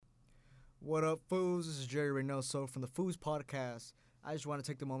What up, Foos? This is Jerry Reynoso from the Foos podcast. I just want to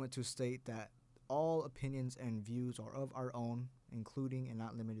take the moment to state that all opinions and views are of our own, including and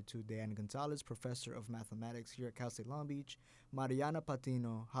not limited to Diana Gonzalez, professor of mathematics here at Cal State Long Beach, Mariana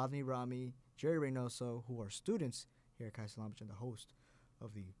Patino, Javni Rami, Jerry Reynoso, who are students here at Cal State Long Beach and the host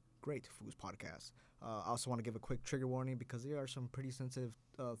of the great Foos podcast. I also want to give a quick trigger warning because there are some pretty sensitive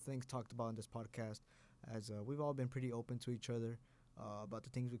things talked about in this podcast, as we've all been pretty open to each other about the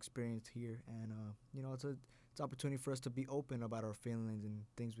things we experienced here, and it's an opportunity for us to be open about our feelings and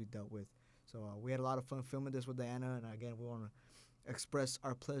things we dealt with. So we had a lot of fun filming this with Diana, and again, we want to express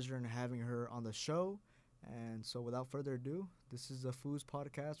our pleasure in having her on the show. And so without further ado, this is the Foos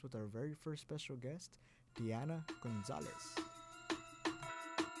podcast with our very first special guest, Diana Gonzalez.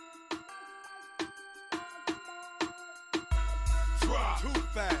 Too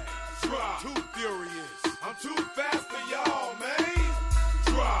fast, too furious. I'm too fast for y'all, man.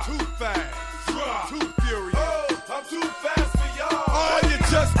 Too fast, too furious. Oh, I'm too fast for y'all. Oh, you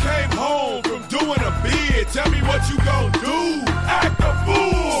just came home from doing a bid. Tell me what you gon' do. Act a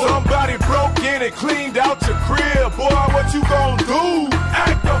fool. Somebody broke in and cleaned out your crib. Boy, what you gon' do?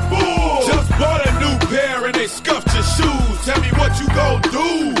 Act a fool. Just bought a new pair and they scuffed your shoes. Tell me what you gon'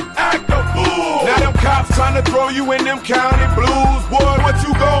 do. Act a fool. Now them cops trying to throw you in them county blues. Boy, what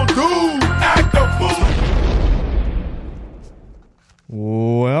you gon' do? Act a fool.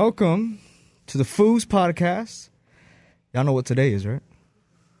 Welcome to the Foos podcast. Y'all know what today is, right?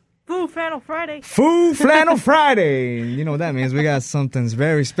 Flannel Friday. Flannel Friday. You know what that means. We got something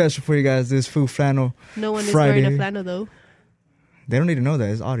very special for you guys this Flannel No one Friday. is wearing a flannel, though. They don't need to know that.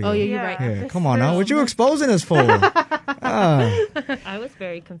 It's audio. Oh, yeah, you're right. Yeah, come on now. What you exposing us for? I was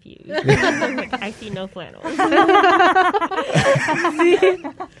very confused. I see no flannels.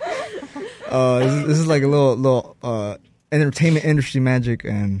 This is like a little entertainment industry magic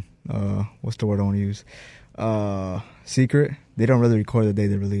and what's the word I want to use? Secret. They don't really record the day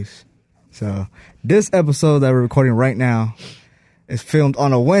they release. So this episode that we're recording right now is filmed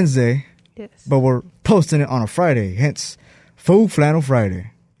on a Wednesday, Yes. but we're posting it on a Friday. Hence, Flannel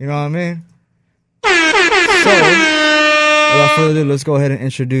Friday. You know what I mean? So, without further ado, let's go ahead and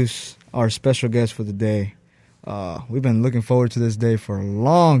introduce our special guest for the day. We've been looking forward to this day for a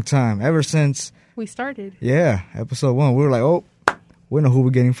long time, ever since We started. episode 1. We were like, we know who we're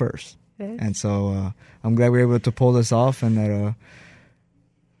getting first. Yes. And so I'm glad we were able to pull this off, and that,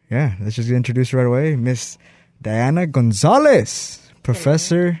 let's just get introduced right away. Miss Diana Gonzalez,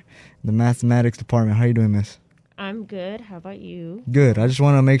 professor in the mathematics department. How you doing, miss? I'm good. How about you? Good. I just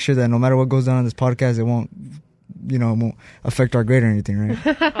want to make sure that no matter what goes down on this podcast, it won't affect our grade or anything,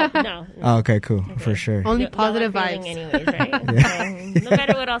 right? No. Oh, okay, cool. Okay. For sure. Only No positive hard feeling vibes. anyways, right? Yeah. So, no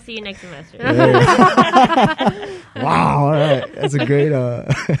matter what, I'll see you next semester. Wow. All right. That's a great,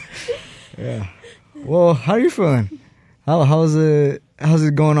 yeah. Well, how are you feeling? How's it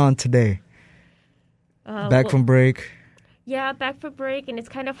going on today? Back from break? Yeah, back for break, and it's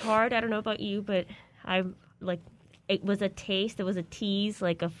kind of hard. I don't know about you, but I'm like, it was a taste, it was a tease,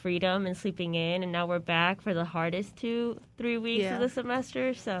 like of freedom and sleeping in, and now we're back for the hardest 2-3 weeks Yeah. of the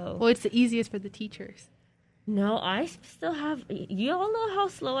semester. So Well, it's the easiest for the teachers. no, I still have. You all know how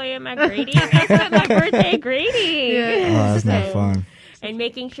slow I am at grading. I spent my birthday grading. Yeah. Oh, that's not So- fun. And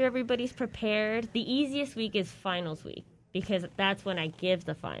making sure everybody's prepared. The easiest week is finals week, because that's when I give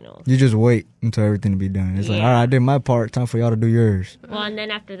the finals. You just wait until everything to be done. It's like, Yeah. all right, I did my part. Time for y'all to do yours. Well, and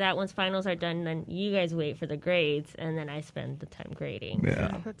then after that, once finals are done, then you guys wait for the grades, and then I spend the time grading.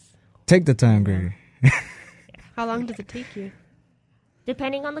 Yeah. So, Take the time, Grady. How long does it take you?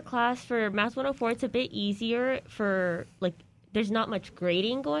 depending on the class, for Math 104, it's a bit easier for, like, there's not much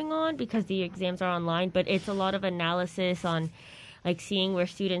grading going on because the exams are online, but it's a lot of analysis on, like, seeing where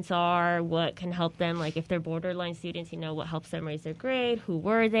students are, what can help them. Like, if they're borderline students, what helps them raise their grade, who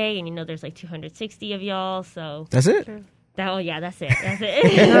were they, and there's like 260 of y'all, so That's it? that's it.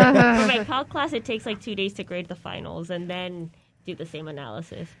 For my calc class, it takes like 2 days to grade the finals and then do the same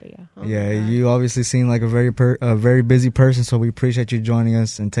analysis. But yeah. Yeah, you obviously seem like a very busy person, so we appreciate you joining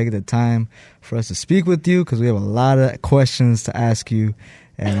us and taking the time for us to speak with you, because we have a lot of questions to ask you,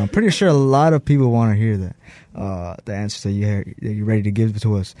 and I'm pretty sure a lot of people want to hear that, the answers that you're ready to give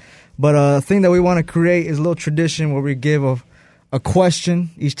to us. But a thing that we want to create is a little tradition where we give a question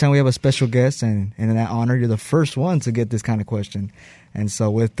each time we have a special guest, and in that honor, you're the first one to get this kind of question. And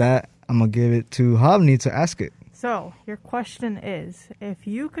so with that, I'm going to give it to Javni to ask it. So, your question is, if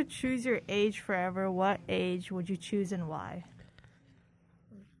you could choose your age forever, what age would you choose and why?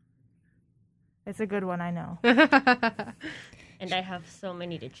 It's a good one, I know. And I have so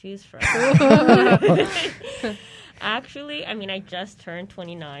many to choose from. Actually, I mean, I just turned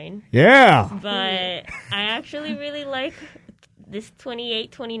 29. Yeah. But I actually really like this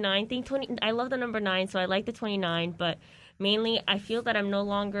 28, 29 thing. I love the number 9, so I like the 29. But mainly, I feel that I'm no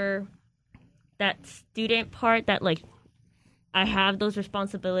longer that student part that, like, I have those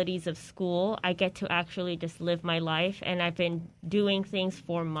responsibilities of school. I get to actually just live my life. And I've been doing things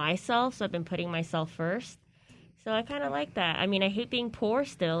for myself, so I've been putting myself first. So I kind of like that. I mean, I hate being poor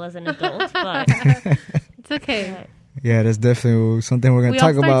still as an adult, but It's okay. Yeah, that's definitely something we're going to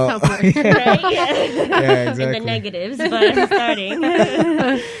talk about. Right? Yeah. Yeah, exactly. In the negatives, but I'm starting.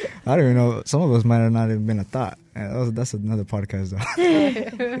 I don't even know. Some of us might have not even been a thought. Yeah, that's another podcast, though.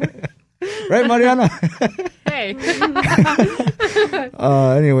 Right, Mariana? Hey.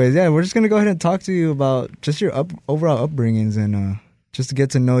 Anyways, yeah, we're just going to go ahead and talk to you about just your overall upbringings and just to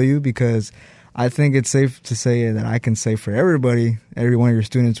get to know you, because I think it's safe to say that I can say for everybody, every one of your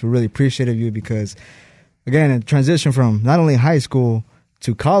students, we're really appreciative of you because, again, a transition from not only high school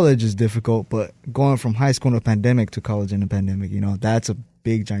to college is difficult, but going from high school in a pandemic to college in a pandemic, that's a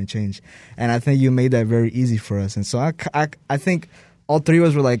big, giant change. And I think you made that very easy for us. And so I think all three of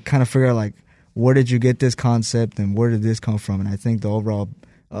us were like kind of figure out like, where did you get this concept and where did this come from? And I think the overall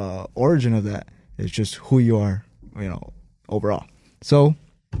origin of that is just who you are, overall. So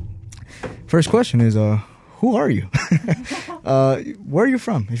first question is, who are you? Where are you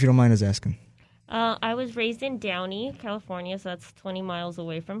from, if you don't mind us asking? I was raised in Downey, California, so that's 20 miles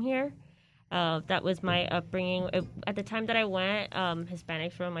away from here. That was my upbringing. At the time that I went,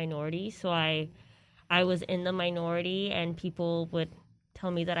 Hispanics were a minority, so I was in the minority, and people would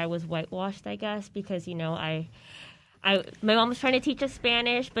tell me that I was whitewashed, I guess, because, my mom was trying to teach us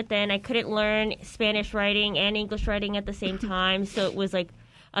Spanish, but then I couldn't learn Spanish writing and English writing at the same time, so it was like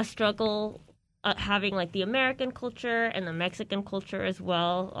a struggle having like the American culture and the Mexican culture as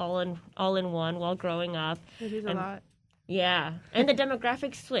well, all in one while growing up. It is a lot. Yeah, and the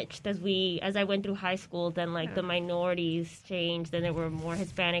demographics switched as I went through high school. Then the minorities changed. Then there were more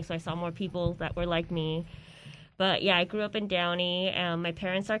Hispanics, so I saw more people that were like me. But yeah, I grew up in Downey. My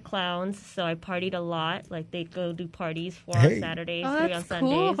parents are clowns, so I partied a lot. Like they'd go do parties 4 on Saturdays, 3 on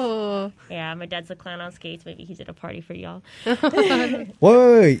Sundays. Cool. Yeah, my dad's a clown on skates. Maybe he did a party for y'all.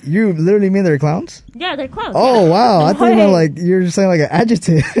 Wait, you literally mean they're clowns? Yeah, they're clowns. Oh, wow. I thought like you're just saying like an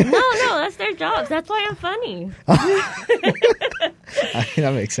adjective. No, that's their jobs. That's why I'm funny.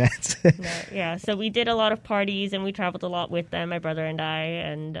 That makes sense. Yeah, so we did a lot of parties and we traveled a lot with them, my brother and I.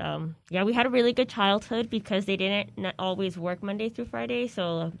 And we had a really good childhood because they didn't always work Monday through Friday.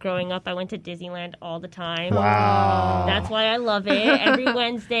 So growing up, I went to Disneyland all the time. Wow. That's why I love it. Every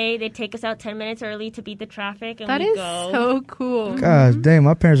Wednesday, they take us out 10 minutes early to beat the traffic, and That we is go. so cool. Gosh, dang,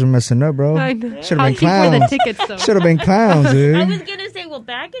 my parents were messing up, bro. I know. Should How have been cheap were the clowns. tickets, though? Should have been clowns, I dude. was going to say, well,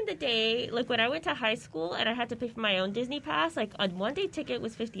 back in the day, like when I went to high school and I had to pay for my own Disney pass, like a one-day ticket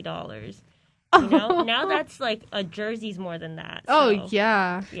was $50. Now that's like a jersey's more than that. Oh, so,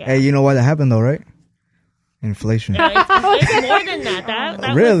 yeah. Hey, you know why that happened though, right? Inflation. Yeah, it's more than that.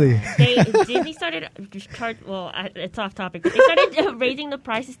 That Really? Disney started it's off topic. But they started raising the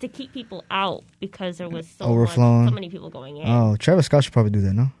prices to keep people out because there was so many people going in. Oh, Travis Scott should probably do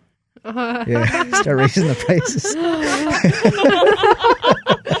that, no? Yeah, start raising the prices.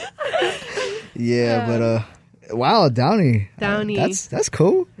 Yeah, but wow, Downey. Downey. That's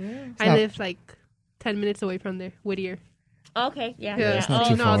cool. I live like 10 minutes away from there, Whittier. Okay, yeah. It's not oh,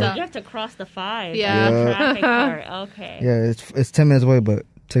 too no, far. you have to cross the 5. Yeah. Traffic part. Okay. Yeah, it's 10 minutes away, but it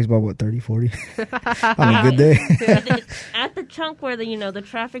takes about, what, 30, 40? On a good day. At the chunk where the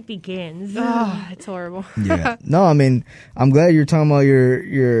traffic begins. Oh, it's horrible. Yeah. No, I mean, I'm glad you're talking about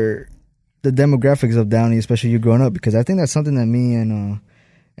the demographics of Downey, especially you growing up, because I think that's something that me and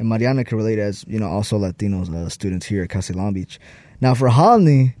Mariana can relate as, also Latinos students here at Casa Long Beach. Now, for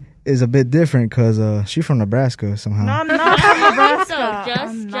Holly, is a bit different because she's from Nebraska somehow. No, I'm not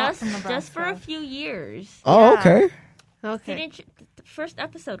from Nebraska. Just for a few years. Oh, okay. Okay. First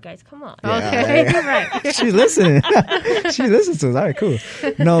episode, guys. Come on. Yeah, Okay, yeah. right. She's listening. She listens to us. All right, cool.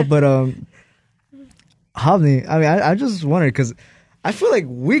 No, but Hovni, I mean, I just wondered because I feel like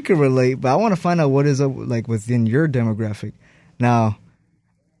we could relate, but I want to find out what is up like within your demographic. Now,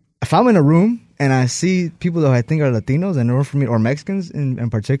 if I'm in a room and I see people that I think are Latinos and they're from me, or Mexicans in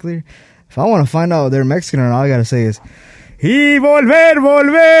particular, if I want to find out they're Mexican or not, all I got to say is, "Y volver,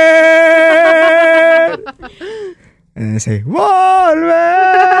 volver." And then they say, "Volver."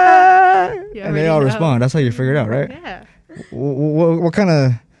 And they all respond. That's how you figure it out, right? Yeah. What kind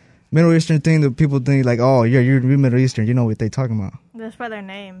of Middle Eastern thing do people think like, oh, yeah, you're Middle Eastern? You know what they talking about? That's by their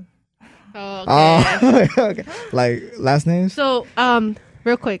name. Oh, okay. Okay. Like last names? So,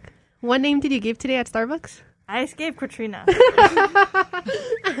 real quick, what name did you give today at Starbucks? I just gave Katrina.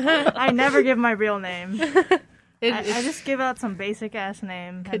 I never give my real name. I just give out some basic ass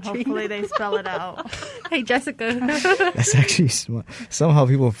name, and Katrina. hopefully they spell it out. Hey, Jessica. That's actually smart. Somehow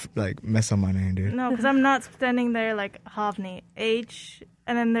people like mess up my name, dude. No, because I'm not standing there like Hovni, H,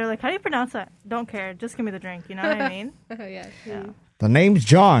 and then they're like, how do you pronounce that? Don't care. Just give me the drink. You know what I mean? Yeah. The name's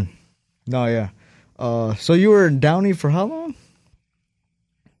John. No, yeah. So you were in Downey for how long?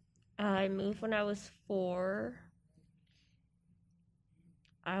 I moved when I was 4.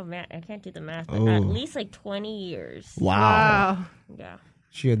 Oh man, I can't do the math, but at least like 20 years. Wow. Yeah.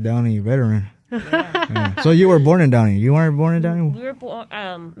 She a Downey veteran. Yeah. Yeah. So you were born in Downey. You weren't born in Downey? We were born.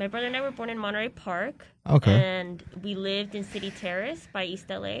 My brother and I were born in Monterey Park. Okay. And we lived in City Terrace by East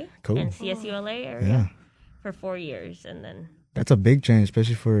LA Cool. and CSULA area Yeah. for 4 years, and then That's a big change,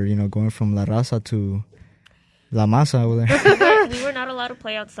 especially for, going from La Raza to La Masa over there. we were not allowed to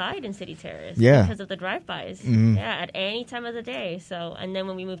play outside in City Terrace Yeah. because of the drive-bys. Mhm. Yeah, at any time of the day. So, and then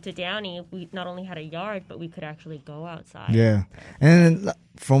when we moved to Downey, we not only had a yard, but we could actually go outside. Yeah. And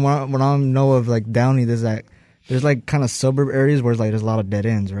from what I know of, like, Downey, there's like kind of suburb areas where it's like there's a lot of dead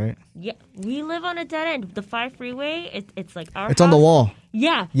ends, right? Yeah, we live on a dead end. The 5 freeway, it's like our It's house. on the wall.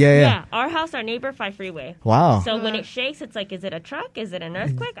 Yeah. Yeah. Our house, our neighbor, 5 freeway. Wow. So when it shakes, it's like, is it a truck? Is it an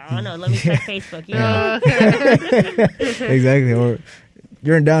earthquake? I don't know. Let me check Facebook. You Oh, know? okay. Exactly. Or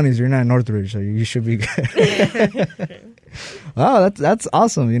you're in Downey's, you're not in Northridge, so you should be good. Wow, that's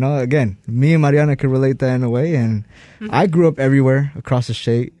awesome. Again, me and Mariana could relate that in a way. And I grew up everywhere across the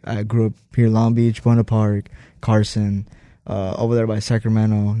state. I grew up here in Long Beach, Buena Park, Carson, over there by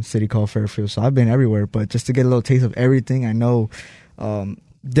Sacramento, a city called Fairfield. So I've been everywhere. But just to get a little taste of everything, I know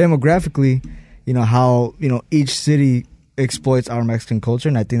demographically, how, each city exploits our Mexican culture.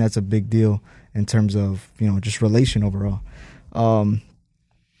 And I think that's a big deal in terms of, just relation overall.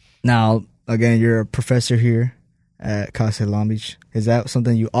 Now, again, you're a professor here at Casa Long Beach. Is that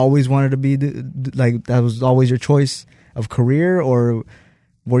something you always wanted to be? Like, that was always your choice of career? Or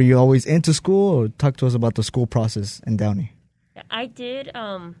were you always into school? Or talk to us about the school process in Downey. I did.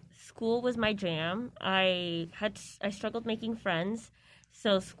 School was my jam. I struggled making friends.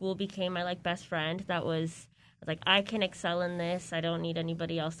 So school became my best friend. I was like, I can excel in this. I don't need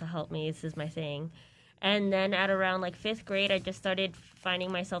anybody else to help me. This is my thing. And then at around 5th grade, I just started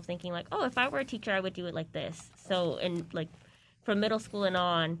finding myself thinking if I were a teacher, I would do it like this. So from middle school and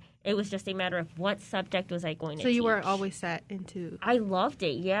on, it was just a matter of what subject was I going to teach. So you were always set into... I loved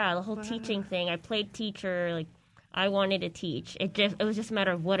it, yeah. The whole teaching thing. I played teacher, I wanted to teach. It was just a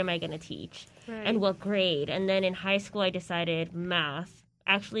matter of what am I going to teach and what grade. And then in high school, I decided math.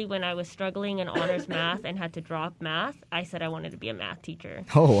 Actually, when I was struggling in honors math and had to drop math, I said I wanted to be a math teacher.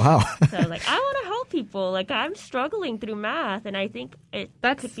 Oh, wow. So I was I want to help people. I'm struggling through math, and I think it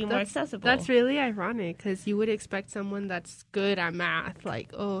could be more accessible. That's really ironic because you would expect someone that's good at math,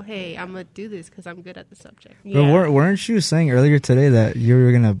 oh, hey, I'm going to do this because I'm good at the subject. Yeah. But weren't you saying earlier today that you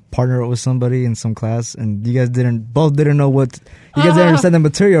were going to partner up with somebody in some class and you guys both didn't know what... You guys didn't understand the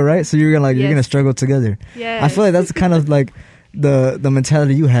material, right? So you're going to you're going to struggle together. Yeah. I feel like that's kind of the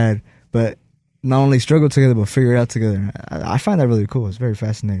mentality you had, but not only struggle together, but figure it out together. I find that really cool. It's very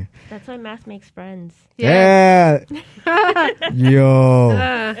fascinating. That's why math makes friends. Yeah. Yo.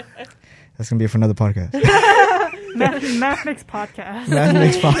 That's going to be it for another podcast. Math Mix Podcast. Math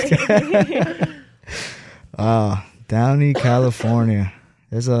Mix Podcast. Downey, California.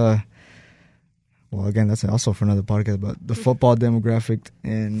 There's again, that's also for another podcast, but the football demographic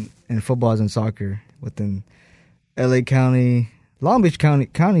in football and soccer within LA County, Long Beach County,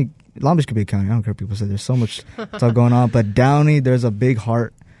 Long Beach could be a county. I don't care what people say. There's so much stuff going on. But Downey, there's a big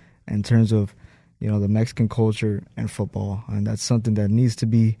heart in terms of, the Mexican culture and football. And that's something that needs to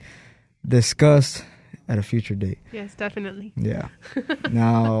be discussed at a future date. Yes, definitely. Yeah.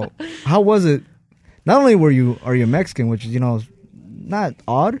 Now, how was it? Not only are you Mexican, which is, not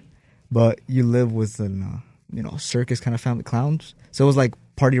odd, but you live with an, circus kind of family, clowns. So it was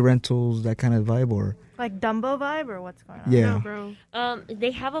party rentals, that kind of vibe, or... Dumbo vibe, or what's going on? Yeah. No, bro. They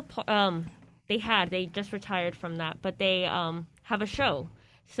have they just retired from that, but they have a show.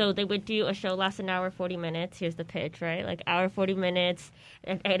 So they would do a show, lasts an hour, 40 minutes. Here's the pitch, right? Hour, 40 minutes.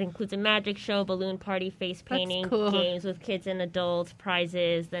 It includes a magic show, balloon party, face painting, cool. games with kids and adults,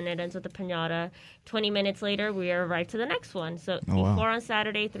 prizes. Then it ends with a piñata. 20 minutes later, we are right to the next one. So 4 on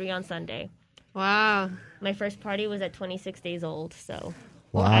Saturday, 3 on Sunday. Wow. My first party was at 26 days old, so...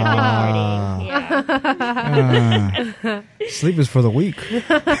 Wow. I've been partying. Yeah. Sleep is for the weak.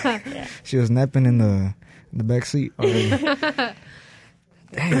 Yeah. She was napping in the back seat already.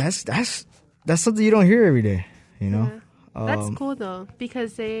 Dang, that's something you don't hear every day. You know. Yeah. That's cool though,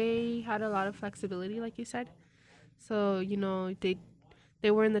 because they had a lot of flexibility, like you said. So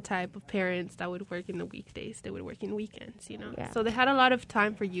they weren't the type of parents that would work in the weekdays. They would work in weekends. Yeah. So they had a lot of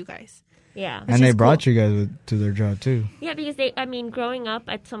time for you guys. Yeah. And they brought you guys to their job too. Yeah, because growing up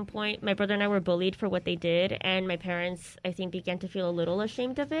at some point, my brother and I were bullied for what they did, and my parents, I think, began to feel a little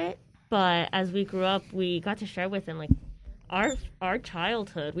ashamed of it. But as we grew up, we got to share with them, like, our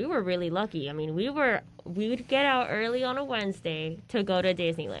childhood. We were really lucky. I mean, we would get out early on a Wednesday to go to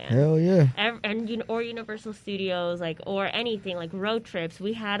Disneyland. Hell yeah. Or Universal Studios, like, or anything, like road trips.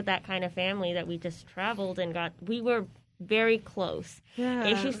 We had that kind of family that we just traveled and we were very close. Yeah.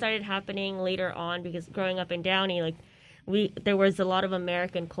 Issues started happening later on because growing up in Downey, like, there was a lot of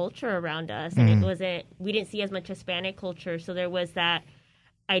American culture around us, and we didn't see as much Hispanic culture, so there was that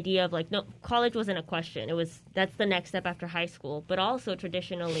idea of like, no, college wasn't a question. That's the next step after high school. But also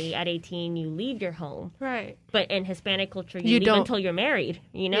traditionally at 18 you leave your home. Right. But in Hispanic culture you leave don't until you're married,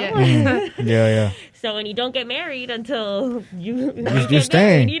 you know? Yeah. Yeah. So when you don't get married until you're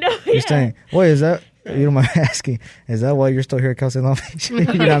staying. Married, you know? You're staying. Wait, is that, you don't mind asking, is that why you're still here at Cal State Long Beach? You're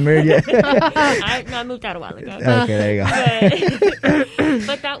not married yet? I moved out a while ago. Okay, there you go.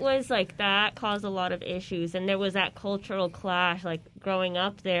 But that caused a lot of issues, and there was that cultural clash, like growing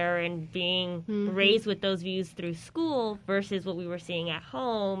up there and being raised with those views through school versus what we were seeing at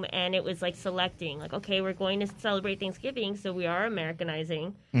home. And it was like selecting, like, okay, we're going to celebrate Thanksgiving, so we are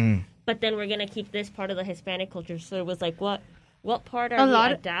Americanizing, but then we're going to keep this part of the Hispanic culture. So it was like, what part are we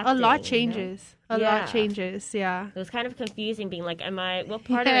adapting? A lot changes. You know? A lot changes, yeah. It was kind of confusing being like, what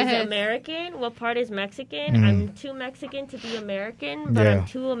part is American? What part is Mexican? I'm too Mexican to be American, but I'm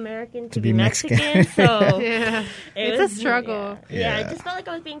too American to be Mexican. So yeah. It's a struggle. Yeah, I just felt like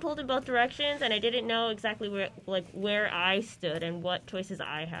I was being pulled in both directions, and I didn't know exactly where I stood and what choices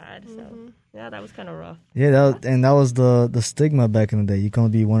I had. So yeah, that was kind of rough. Yeah, that was the stigma back in the day. You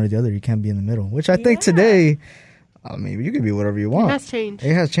can't be one or the other. You can't be in the middle. Which I think today, I mean, you can be whatever you want. It has changed.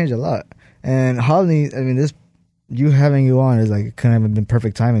 It has changed a lot. And Holly, I mean, having you on is like, it couldn't have been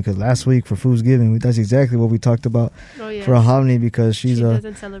perfect timing, because last week for Foos Giving, that's exactly what we talked about for Holly, because she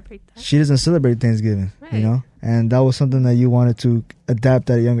doesn't celebrate that. She doesn't celebrate Thanksgiving, right. You know? And that was something that you wanted to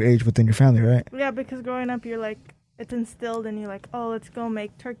adapt at a younger age within your family, right? Yeah, because growing up, you're like, it's instilled in you, like, oh, let's go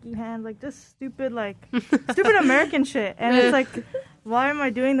make turkey hands, like, just stupid American shit. And it's like, why am I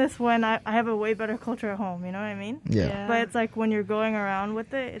doing this when I have a way better culture at home? You know what I mean? Yeah. But it's like when you're going around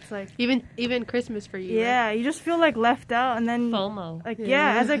with it, it's like even Christmas for you. Yeah, right? You just feel like left out, and then FOMO. Like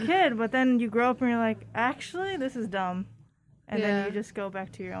as a kid, but then you grow up and you're like, actually, this is dumb, and then you just go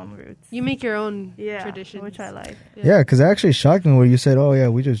back to your own roots. You make your own traditions, which I like. Yeah, because it actually shocked me when you said, "Oh yeah,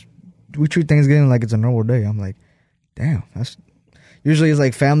 we treat Thanksgiving like it's a normal day." I'm like, damn, that's. Usually it's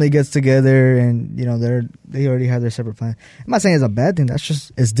like family gets together and, you know, they already have their separate plan. I'm not saying it's a bad thing. That's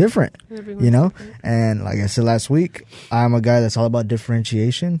just, it's different, you know? Different. And like I said last week, I'm a guy that's all about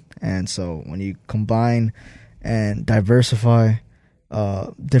differentiation. And so when you combine and diversify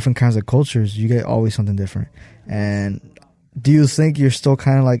different kinds of cultures, you get always something different. And do you think you're still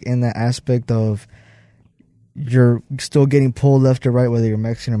kind of like in that aspect of you're still getting pulled left or right, whether you're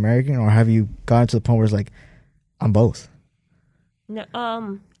Mexican or American, or have you gotten to the point where it's like, I'm both? No,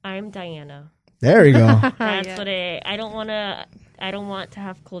 I'm Diana. There you go. That's what I don't want to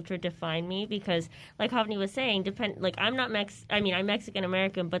have culture define me, because like Havni was saying, I'm Mexican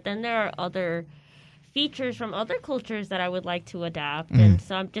American, but then there are other features from other cultures that I would like to adapt, and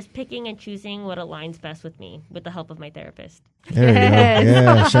so I'm just picking and choosing what aligns best with me with the help of my therapist. There you go.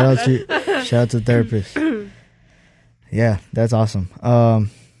 Yeah, shout out to the therapist. Yeah, that's awesome.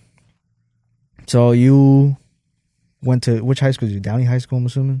 So you went to which high school? Did you Downey High School, I'm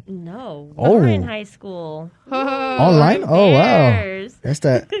assuming? No. Warren High School. Online? Oh, wow. That's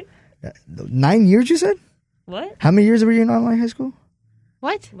that. 9 years, you said? What? How many years were you in online high school?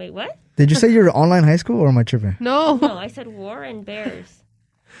 What? Wait, what? Did you say you were online high school, or am I tripping? No, I said Warren Bears.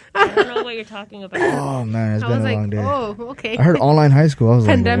 I don't know what you're talking about. Oh, man, it's been a long day. Oh, okay. I heard online high school. I was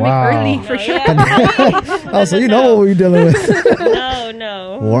Pandemic like, wow. early, for sure. Oh, so you know what we're dealing with.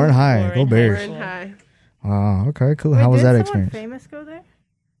 No. Warren High. Go Bears. Warren High. Oh, okay, cool. Wait, how was that experience? Did someone famous go there?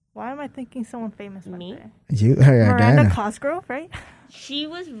 Why am I thinking someone famous went Me? there? You, Miranda Diana. Cosgrove, right? She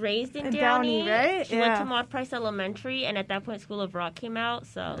was raised in Downey, right? She went to Maud Price Elementary, and at that point, School of Rock came out.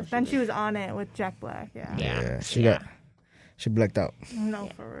 So then she was on it with Jack Black. Yeah. She blacked out. No,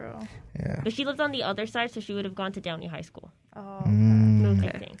 for real. Yeah. But she lived on the other side, so she would have gone to Downey High School. Oh,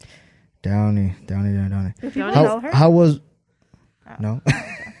 okay. I think. Downey. Do people know her? How was? No.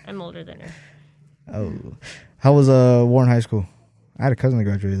 I'm older than her. Oh, how was Warren High School? I had a cousin that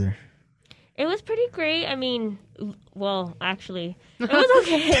graduated there. It was pretty great. I mean, well, actually, it was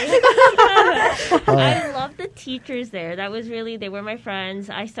okay. I love the teachers there. That was really, they were my friends.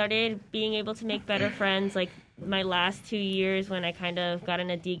 I started being able to make better friends, like, my last 2 years when I kind of got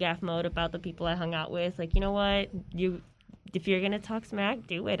in a DGAF mode about the people I hung out with. Like, you know what? If you're going to talk smack,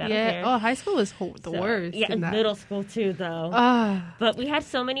 do it. I don't care. Oh, high school was the worst. Yeah, middle school too, though. But we had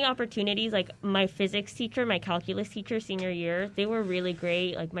so many opportunities. Like, my physics teacher, my calculus teacher, senior year, they were really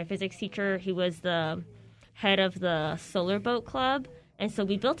great. Like, my physics teacher, he was the head of the solar boat club. And so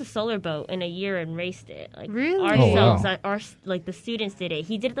we built a solar boat in a year and raced it. Like, really? Ourselves, the students did it.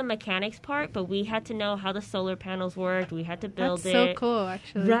 He did the mechanics part, but we had to know how the solar panels worked. We had to build it. That's so cool,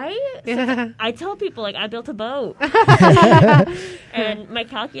 actually. Right? Yeah. So I tell people, like, I built a boat. And my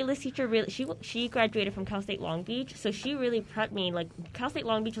calculus teacher, really, she graduated from Cal State Long Beach, so she really prepped me. Like, Cal State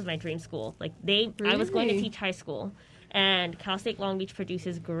Long Beach was my dream school. Like, I was going to teach high school. And Cal State Long Beach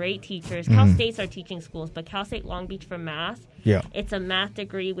produces great teachers. Cal State's are teaching schools, but Cal State Long Beach for math, it's a math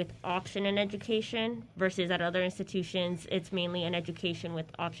degree with option in education versus at other institutions, it's mainly an education with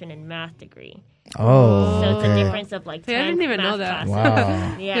option in math degree. Oh, so it's a difference of like 10 I didn't even know that.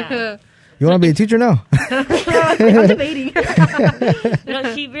 Wow. Yeah. You want to be a teacher now? I'm debating.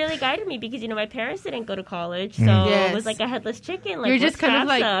 No, she really guided me because, my parents didn't go to college, so it was like a headless chicken. Like, you're just kind of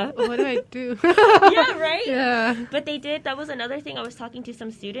like, FAFSA? what do I do? Yeah, right? Yeah. But they did. That was another thing. I was talking to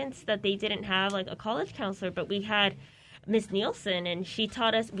some students that they didn't have, like, a college counselor, but we had Miss Nielsen, and she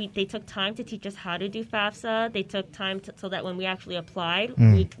taught us, they took time to teach us how to do FAFSA. They took time so that when we actually applied,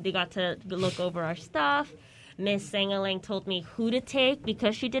 they got to look over our stuff. Miss Sangalang told me who to take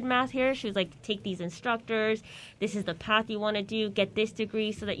because she did math here. She was like, take these instructors. This is the path you want to do. Get this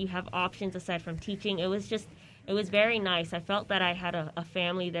degree so that you have options aside from teaching. It was very nice. I felt that I had a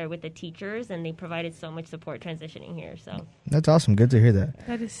family there with the teachers, and they provided so much support transitioning here. So that's awesome. Good to hear that.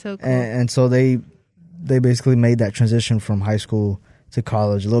 That is so cool. And so they basically made that transition from high school to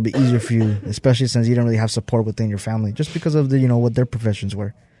college a little bit easier for you, especially since you didn't really have support within your family, just because of the what their professions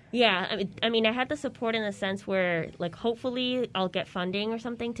were. Yeah, I mean, I had the support in the sense where, like, hopefully I'll get funding or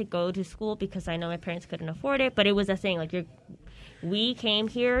something to go to school because I know my parents couldn't afford it. But it was a thing, like, we came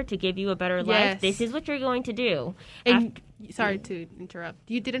here to give you a better life. This is what you're going to do. And sorry to interrupt.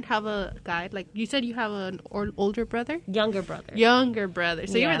 You didn't have a guide? Like, you said you have an older brother? Younger brother.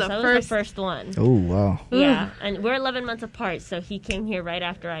 So you were the I first. was the first one. Oh, wow. Yeah, and we're 11 months apart, so he came here right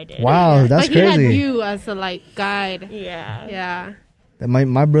after I did. Wow, that's but crazy. He had you as a, like, guide. Yeah. Yeah.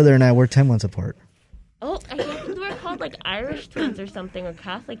 My brother and I were 10 months apart. Oh, I think we were called, like, Irish twins or something, or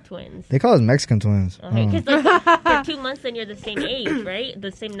Catholic twins. They call us Mexican twins. Because for 2 months, then you're the same age, right?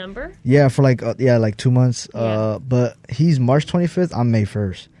 The same number? Yeah, for like 2 months. Yeah. But he's March 25th. I'm May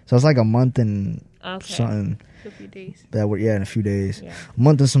 1st. So it's like a month and something. A few days. In a few days. Yeah. A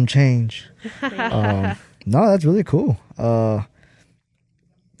month and some change. No, that's really cool.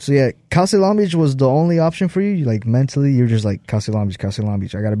 So yeah, Cal State Long Beach was the only option for you? Like, mentally, you're just like, Cal State Long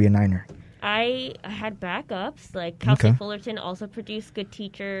Beach. I got to be a Niner. I had backups. Like, Cal State Fullerton also produced good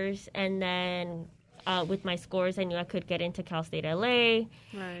teachers. And then with my scores, I knew I could get into Cal State LA.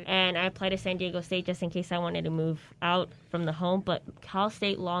 Right. And I applied to San Diego State just in case I wanted to move out from the home. But Cal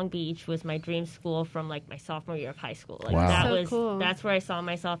State Long Beach was my dream school from, like, my sophomore year of high school. Like, wow. Cool. That's where I saw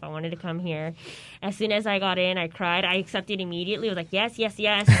myself. I wanted to come here. As soon as I got in, I cried. I accepted immediately. I was like, yes.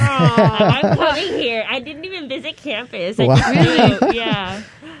 I'm coming here. I didn't even visit campus. I just knew. Yeah.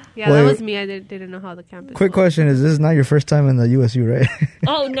 Yeah, that was me. I didn't know how the campus Quick question. Is this not your first time in the USU, right?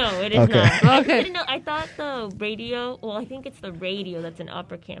 Oh, no, it is Okay. not. I Okay. didn't know. I thought the radio, I think it's the radio that's an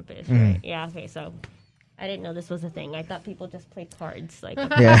upper campus, right? Yeah, okay, so I didn't know this was a thing. I thought people just played cards, like,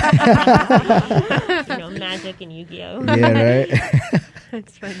 Yeah. Magic and Yu-Gi-Oh. Yeah, right?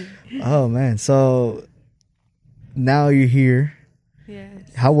 It's funny. Oh, man. So now you're here.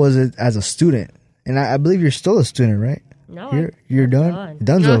 Yes. How was it as a student? And I believe you're still a student, right? No, You're done.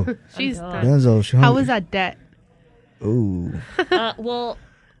 Dunzo. She's done. done. Dunzo. How was that debt? Ooh. Well,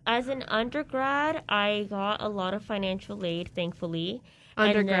 as an undergrad, I got a lot of financial aid, thankfully.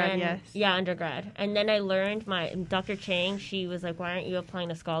 Undergrad, and then, yes. Yeah, undergrad. And then I learned Dr. Chang, she was like, why aren't you applying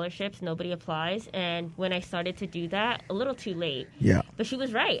to scholarships? Nobody applies. And when I started to do that, a little too late. Yeah. But she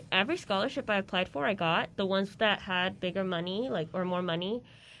was right. Every scholarship I applied for, I got. The ones that had bigger money, or more money,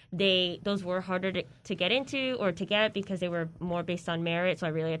 those were harder to get into or to get because they were more based on merit. So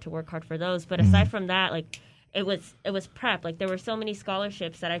I really had to work hard for those. But aside from that, like, it was prep. Like, there were so many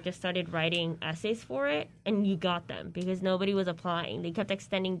scholarships that I just started writing essays for it, and you got them because nobody was applying. They kept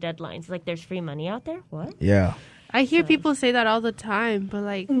extending deadlines. Like, there's free money out there? What? Yeah. I hear people say that all the time, but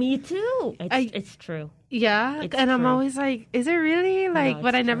like, Me too. It's true. yeah, It's and I'm true. always like, is it really? Like, No,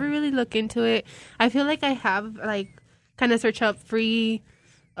 but it's I never true. really look into it. I feel like I have like kind of search up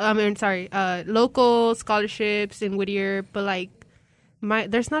local scholarships in Whittier, but like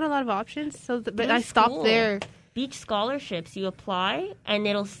there's not a lot of options. So, but I There's stopped school. there. Beach scholarships, you apply and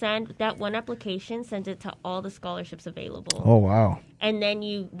it'll send that one application, sends it to all the scholarships available. Oh wow. And then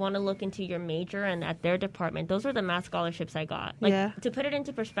you want to look into your major and at their department. Those are the math scholarships I got. Like, Yeah. to put it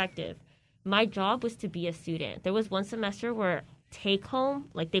into perspective, my job was to be a student. There was one semester where take home,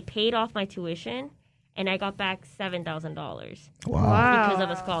 like they paid off my tuition and I got back $7,000 Wow. because of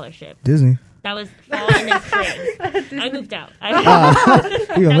a scholarship. Disney. That was fall and then spring. I moved out. Even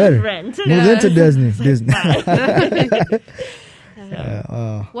That was better. rent. Moved into Disney. Disney.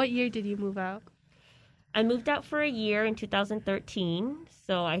 What year did you move out? I moved out for a year in 2013.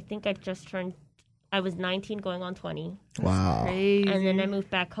 So I think I was 19 going on 20. Wow. Crazy. And then I moved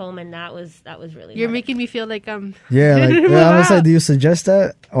back home and that was really You're hard. making me feel like I'm. Yeah, like Move I was like, out. do you suggest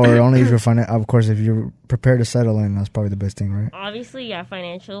that, or only if you're of course, if you're prepared to settle in, that's probably the best thing, right? Obviously, yeah,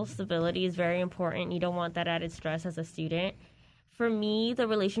 financial stability is very important. You don't want that added stress as a student. For me, the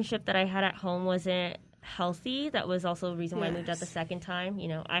relationship that I had at home wasn't healthy. That was also the reason why I moved out the second time. You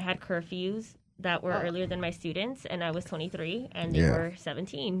know, I had curfews that were earlier than my students, and I was 23 and they Yeah. were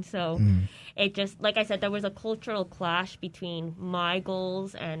 17. So it just, like I said, there was a cultural clash between my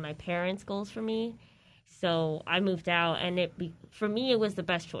goals and my parents' goals for me. So I moved out, and for me, it was the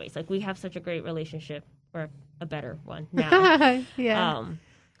best choice. Like, we have such a great relationship, or a better one now. Yeah.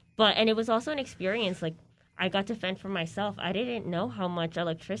 And it was also an experience. Like, I got to fend for myself. I didn't know how much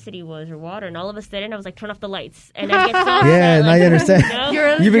electricity was or water, and all of a sudden I was like, turn off the lights, and I get so upset. Yeah, now like, you understand.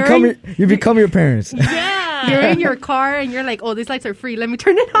 You're- You become your parents. Yeah. You're in your car and you're like, oh, these lights are free. Let me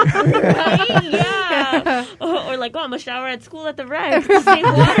turn it on. Right? Yeah. Or like, oh, I'm a shower at school at the rec to save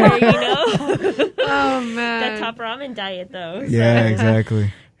water, you know? Oh, man. That top ramen diet, though. Yeah, So,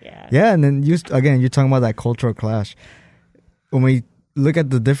 exactly. Yeah. Yeah, and then you're talking about that cultural clash. When we look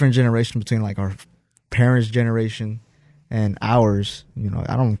at the different generation between like our parents' generation and ours, you know,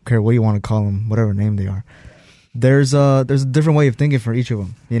 I don't care what you want to call them, whatever name they are. There's a different way of thinking for each of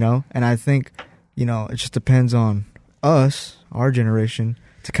them, you know, and I think, you know, it just depends on us, our generation,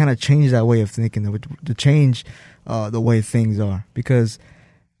 to kind of change that way of thinking, to change the way things are, because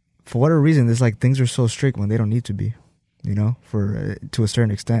for whatever reason, it's like things are so strict when they don't need to be, you know, to a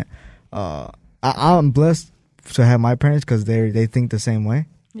certain extent. I'm blessed to have my parents because they think the same way,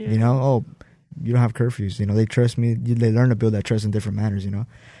 you know. Oh, you don't have curfews, you know. They trust me. They learn to build that trust in different manners, you know.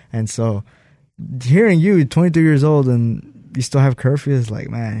 And so, hearing you, 23 years old, and you still have curfews, like,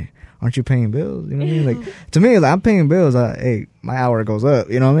 man, aren't you paying bills? You know what I mean? Like, to me, like, I'm paying bills. Hey, my hour goes up.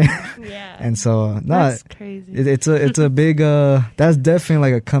 You know what I mean? Yeah. And so, That's crazy. it's a big. That's definitely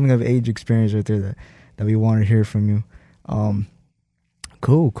like a coming of age experience right there that we want to hear from you.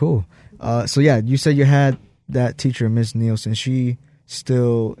 Cool. So yeah, you said you had that teacher, Miss Nielsen. She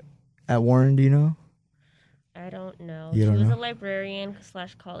still at Warren, do you know? I don't know. You She don't was know? a librarian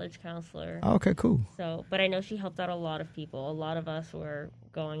 / college counselor. Oh, okay, cool. So, but I know she helped out a lot of people. A lot of us were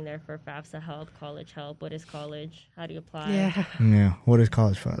going there for FAFSA help, college help. What is college? How do you apply? Yeah. Yeah, what is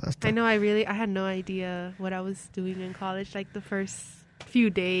college for? That's I know. I had no idea what I was doing in college. Like the first few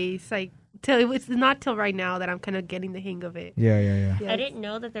days, like it's not till right now that I'm kind of getting the hang of it. Yeah. Yeah. I didn't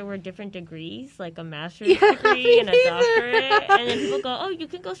know that there were different degrees, like a master's Yeah, degree and me a doctorate. And then people go, oh, you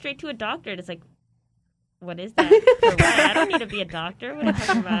can go straight to a doctorate. It's like, what is that? For what? I don't need to be a doctor. What are you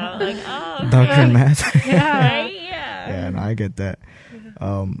talking about? Like, oh, okay. Doctor in math. Yeah. Right? Yeah. Yeah, no, I get that.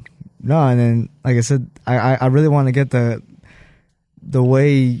 No, and then like I said, I really want to get the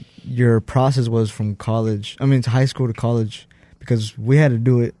way your process was from college. I mean, to high school to college, because we had to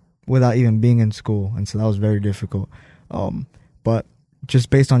do it without even being in school, and so that was very difficult. But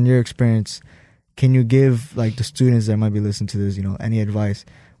just based on your experience, can you give like the students that might be listening to this, you know, any advice,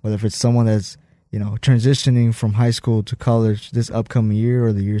 whether if it's someone that's, you know, transitioning from high school to college this upcoming year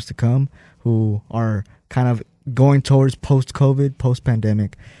or the years to come, who are kind of going towards post-COVID,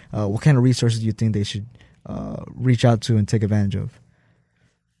 post-pandemic, what kind of resources do you think they should reach out to and take advantage of?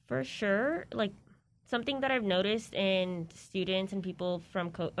 For sure. Like, something that I've noticed in students and people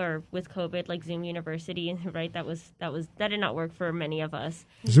from with COVID, like Zoom University, right? That did not work for many of us.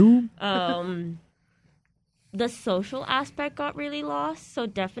 Zoom? The social aspect got really lost, so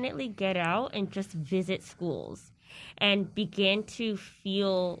definitely get out and just visit schools and begin to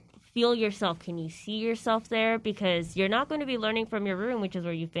feel feel yourself? Can you see yourself there? Because you're not going to be learning from your room, which is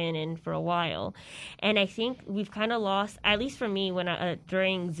where you've been in for a while. And I think we've kind of lost, at least for me, when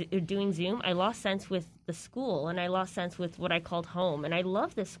during doing Zoom, I lost sense with the school, and I lost sense with what I called home. And I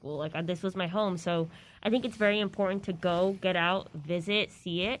love this school. Like, this was my home. So I think it's very important to go, get out, visit,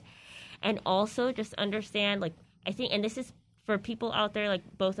 see it. And also just understand, like, I think, and this is for people out there, like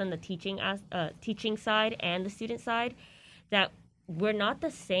both on the teaching side and the student side, that we're not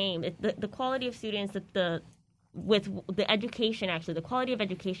the same. The quality of students, with the education, actually, the quality of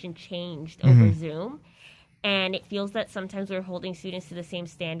education changed over Zoom. And it feels that sometimes we're holding students to the same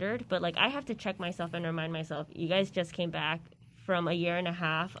standard. But, like, I have to check myself and remind myself, you guys just came back from a year and a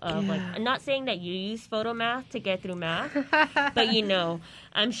half of, like, I'm not saying that you use photo math to get through math, but, you know,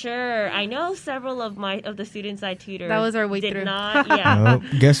 I'm sure, I know several of the students I tutored. That was our way did through. Not, yeah.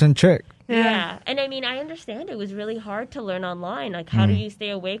 Guess and check. Yeah. And I mean, I understand it was really hard to learn online. Like, how do you stay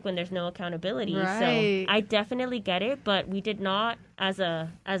awake when there's no accountability? Right. So I definitely get it, but we did not, as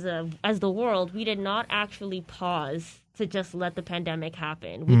the world, we did not actually pause to just let the pandemic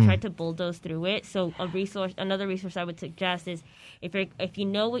happen. We tried to bulldoze through it. So another resource I would suggest is if you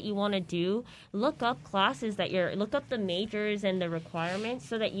know what you want to do, look up classes look up the majors and the requirements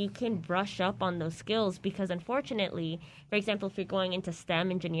so that you can brush up on those skills. Because unfortunately, for example, if you're going into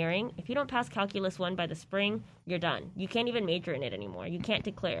STEM engineering, if you don't pass Calculus 1 by the spring, you're done. You can't even major in it anymore. You can't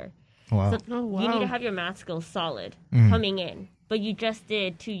declare. Wow. So you need to have your math skills solid coming in. But you just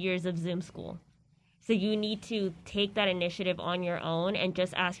did 2 years of Zoom school. So you need to take that initiative on your own and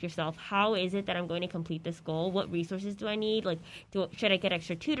just ask yourself, how is it that I'm going to complete this goal? What resources do I need? Like, should I get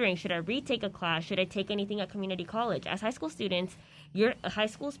extra tutoring? Should I retake a class? Should I take anything at community college? As high school students, high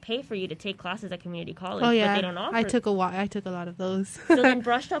schools pay for you to take classes at community college, Oh, yeah. but they don't offer. I took a lot of those. So then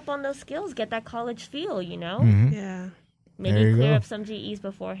brush up on those skills, get that college feel, you know? Yeah. Maybe clear up some GEs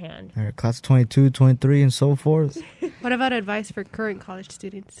beforehand. All right, class 22, 23, and so forth. What about advice for current college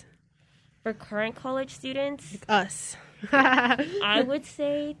students? For current college students, Like us. I would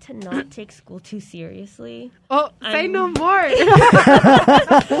say to not take school too seriously. Oh, say no more.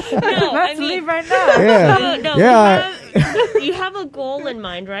 Let's leave right now. Yeah. No, you have a goal in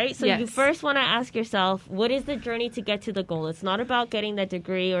mind, right? So you Yes. first want to ask yourself, what is the journey to get to the goal? It's not about getting that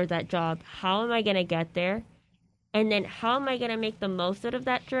degree or that job. How am I going to get there? And then how am I going to make the most out of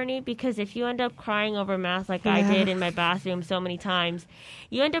that journey? Because if you end up crying over math like I did in my bathroom so many times,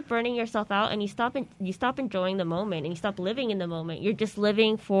 you end up burning yourself out and you stop enjoying the moment and you stop living in the moment. You're just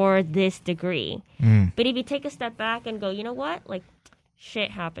living for this degree. But if you take a step back and go, you know what? Like,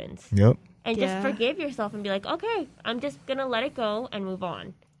 shit happens. Yep. And Yeah. just forgive yourself and be like, okay, I'm just going to let it go and move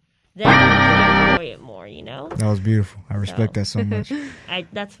on. Then you can enjoy it more, you know? That was beautiful. I respect that so much.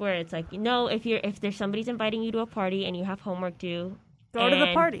 That's where it's like, you know, if there's somebody's inviting you to a party and you have homework due, Go to the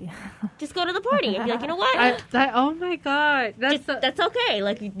and party. just go to the party and be like, you know what? Oh my God. That's okay.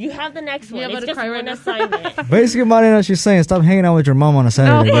 Like, you have the next one. about It's to just cry right one now. assignment. Basically, Marina, she's saying, stop hanging out with your mom on a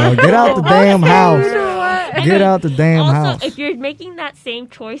Saturday, bro. Get out the damn house. Get out the damn Also, house. if you're making that same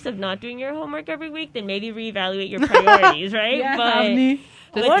choice of not doing your homework every week, then maybe reevaluate your priorities, right? Yeah,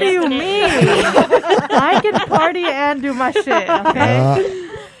 But What do you mean? I can party and do my shit, okay?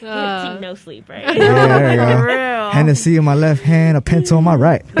 no sleep, right? Yeah, there you go. For real. Hennessy in my left hand, a pencil in my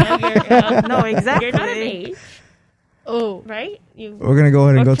right. Now you're, No, exactly. You're not of age, Oh. right? We're going to go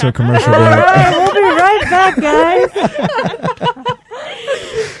ahead and go to a commercial All break. right, we'll be right back,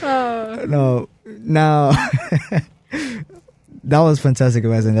 guys. No, now, that was fantastic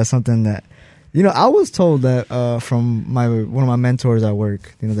advice, and that's something that, you know, I was told that from one of my mentors at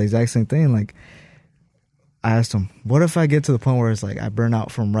work, you know, the exact same thing. Like, I asked him, what if I get to the point where it's like I burn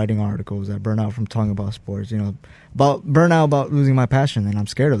out from writing articles, I burn out from talking about sports, you know, burn out about losing my passion, and I'm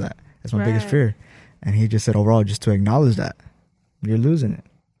scared of that. That's my biggest fear. And he just said, overall, just to acknowledge that you're losing it.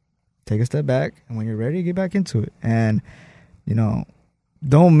 Take a step back, and when you're ready, get back into it. And, you know,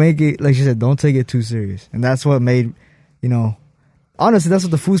 don't make it, like she said, don't take it too serious. And that's what made, you know, honestly, that's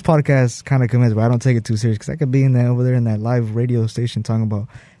what the Foos podcast kind of commits, but I don't take it too serious because I could be over there in that live radio station talking about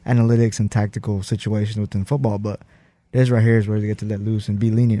analytics and tactical situations within football, but this right here is where they get to let loose and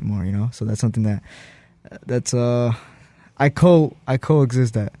be lenient more, you know? So that's something that's I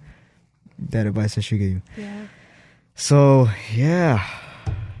coexist that advice that she gave you. Yeah. So, yeah.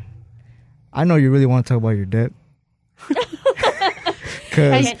 I know you really want to talk about your debt.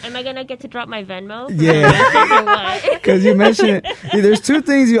 Am I gonna get to drop my Venmo? Yeah. Because you mentioned it. Yeah, there's two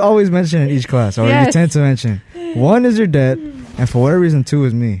things you always mention in each class, or you tend to mention. One is your debt, and for whatever reason, two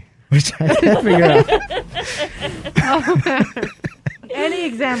is me, which I can't figure out. Any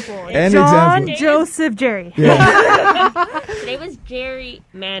example. Any John, example. Joseph, Jerry. Yeah. Today was Jerry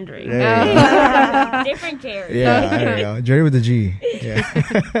Mandry. There you go. Different Jerry. Yeah, there you go. Jerry with the G.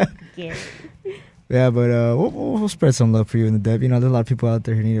 Yeah. Gary. Yeah, but we'll spread some love for you in the debt. You know, there's a lot of people out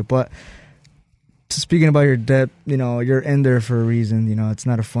there who need it. But speaking about your debt, you know, you're in there for a reason. You know, it's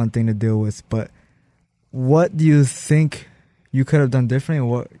not a fun thing to deal with. But what do you think you could have done differently, and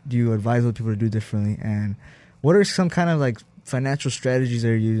what do you advise other people to do differently? And what are some kind of like financial strategies that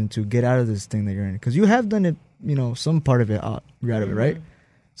you're using to get out of this thing that you're in? Because you have done it, you know, some part of it you're out of it, right?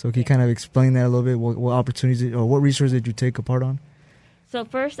 So can you kind of explain that a little bit? What opportunities or what resources did you take a part on? So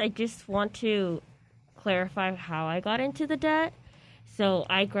first, I just want to clarify how I got into the debt. So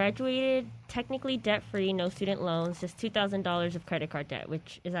I graduated technically debt-free, no student loans, just $2,000 of credit card debt,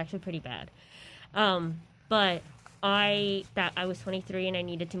 which is actually pretty bad. But I was 23 and I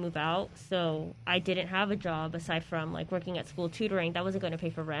needed to move out, so I didn't have a job aside from like working at school tutoring. That wasn't going to pay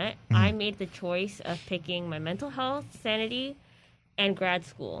for rent. I made the choice of picking my mental health, sanity, and grad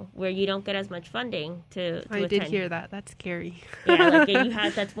school, where you don't get as much funding to I attend. did hear that. That's scary. Yeah,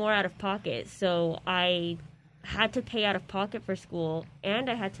 like that's more out of pocket. So I had to pay out of pocket for school, and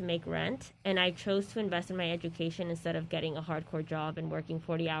I had to make rent, and I chose to invest in my education instead of getting a hardcore job and working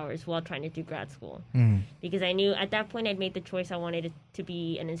 40 hours while trying to do grad school. Because I knew at that point I'd made the choice I wanted to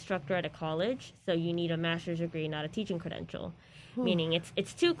be an instructor at a college, so you need a master's degree, not a teaching credential. Meaning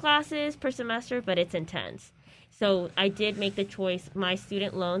it's 2 classes per semester, but it's intense. So I did make the choice. My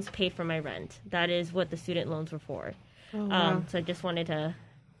student loans paid for my rent. That is what the student loans were for. Oh, wow. So I just wanted to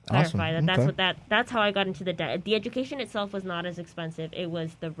clarify that. Awesome. That's how I got into the debt. The education itself was not as expensive. It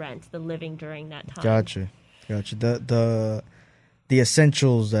was the rent, the living during that time. Gotcha. The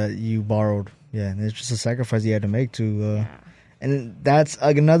essentials that you borrowed. Yeah, and it's just a sacrifice you had to make to. And that's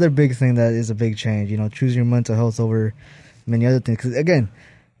another big thing that is a big change. You know, choosing your mental health over many other things. Because again,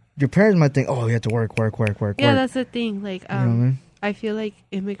 your parents might think, "Oh, you have to work." Yeah, that's the thing. Like, you know what I mean? I feel like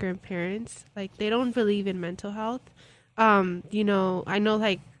immigrant parents, like, they don't believe in mental health. You know, I know,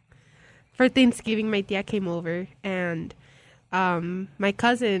 like, for Thanksgiving, my tia came over, and my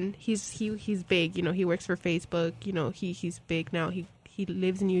cousin, he's big. You know, he works for Facebook. You know, he's big now. He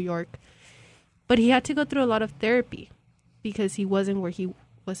lives in New York, but he had to go through a lot of therapy because he wasn't where he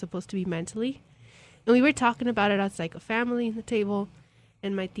was supposed to be mentally. And we were talking about it as like a family at the table,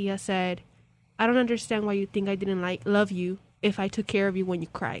 and my tia said, "I don't understand why you think I didn't love you if I took care of you when you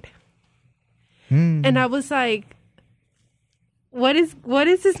cried." And I was like, what is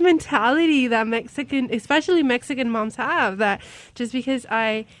this mentality that especially Mexican moms have, that just because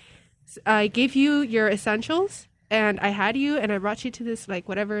I gave you your essentials and I had you and I brought you to this, like,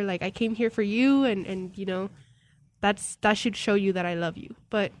 whatever, like, I came here for you, and you know, that should show you that I love you.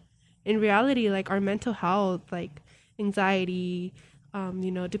 But in reality, like, our mental health, like anxiety,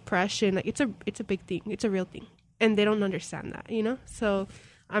 you know, depression, like, it's a big thing. It's a real thing. And they don't understand that, you know? So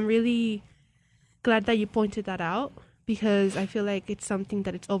I'm really glad that you pointed that out, because I feel like it's something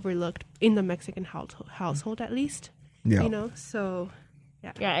that it's overlooked in the Mexican household, at least. Yeah. You know? So,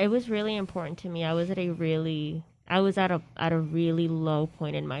 yeah. Yeah, it was really important to me. I was at a really low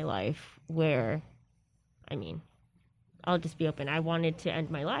point in my life where, I mean, I'll just be open. I wanted to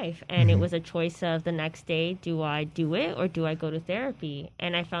end my life, and it was a choice of the next day, do I do it or do I go to therapy?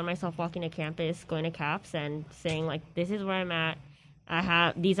 And I found myself walking to campus, going to CAPS, and saying, like, this is where I'm at.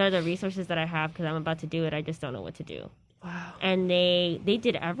 These are the resources that I have because I'm about to do it. I just don't know what to do. Wow. And they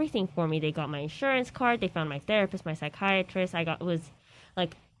did everything for me. They got my insurance card. They found my therapist, my psychiatrist. I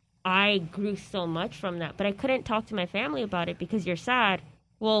grew so much from that, but I couldn't talk to my family about it because you're sad.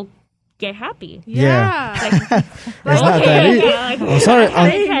 Well, get happy. Yeah. It's not that easy.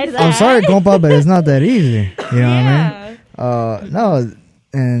 I'm sorry, compa, but it's not that easy. You know what I mean? No,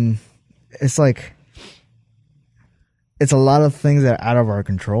 and it's like, it's a lot of things that are out of our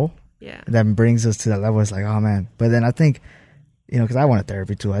control. Yeah. That brings us to that level. It's like, oh man. But then I think, you know, because I wanted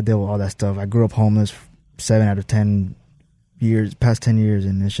therapy too. I deal with all that stuff. I grew up homeless 7 out of 10 years, past 10 years,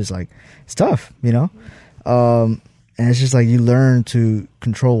 and it's just like, it's tough, you know? And it's just like, you learn to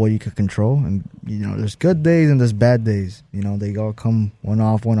control what you can control. And, you know, there's good days and there's bad days. You know, they all come one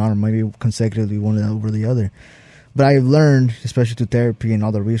off, one on, or maybe consecutively one over the other. But I've learned, especially through therapy and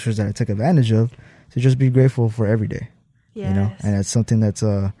all the resources that I took advantage of, to just be grateful for every day. Yes. You know, and it's something that's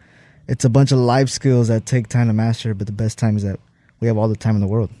it's a bunch of life skills that take time to master. But the best time is that we have all the time in the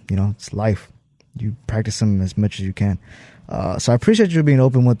world. You know, it's life. You practice them as much as you can. So I appreciate you being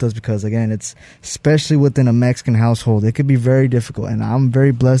open with us, because again, it's especially within a Mexican household, it could be very difficult. And I'm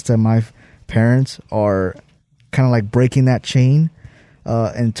very blessed that my parents are kind of like breaking that chain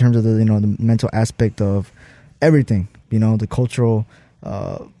in terms of the, you know, the mental aspect of everything. You know, the cultural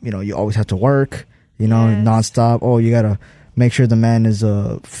you always have to work, Yes. nonstop. Oh, you gotta make sure the man is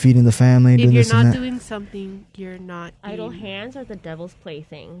feeding the family. If doing you're this and not that. doing something, you're not Idle being- hands are the devil's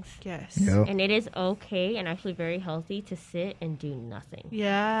playthings. Yes. Yep. And it is okay and actually very healthy to sit and do nothing.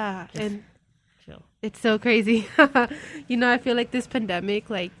 Yeah. Just And chill. it's so crazy. I feel like this pandemic,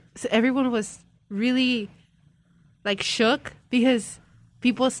 so everyone was really shook because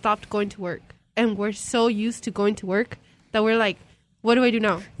people stopped going to work. And we're so used to going to work that we're like, what do I do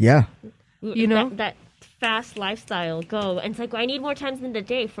now? Yeah. That fast lifestyle go. And it's like, I need more times in the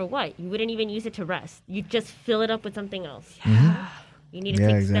day for what? You wouldn't even use it to rest. You just fill it up with something else. You need to Yeah,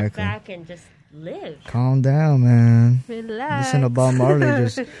 take a exactly. step back and just live. Calm down, man. Relax. Listen to Bob Marley.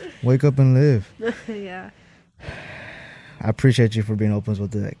 Just wake up and live. Yeah. I appreciate you for being open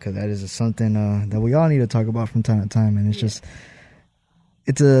with that, because that is something that we all need to talk about from time to time, and it's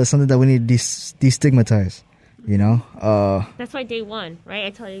something that we need to destigmatize. That's why day one,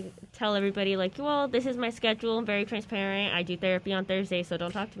 right? I tell everybody like, well, this is my schedule. I'm very transparent. I do therapy on Thursday, so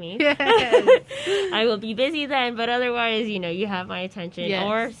don't talk to me. Yes. I will be busy then, but otherwise, you have my attention. Yes.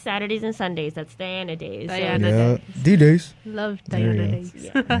 Or Saturdays and Sundays. That's Diana days. So- Diana. Yeah, days. D-Days. Love There you Diana go. days.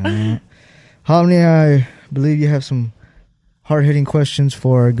 Yeah. Hominy, I believe you have some hard-hitting questions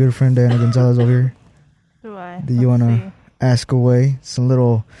for our good friend Diana Gonzalez over here. Do I? Do you Let's want see. to ask away some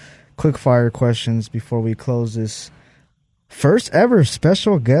little quick-fire questions before we close this first ever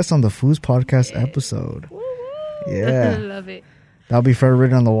special guest on the Foos podcast episode? Yeah. Love it. That'll be forever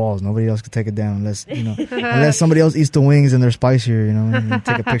written on the walls. Nobody else could take it down unless somebody else eats the wings and they're spicier, and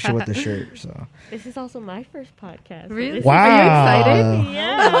take a picture with the shirt. So This is also my first podcast. so Really? this- wow. Are you excited?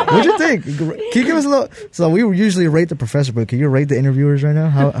 Yeah. What'd you think? Can you give us a little? So we usually rate the professor, but can you rate the interviewers right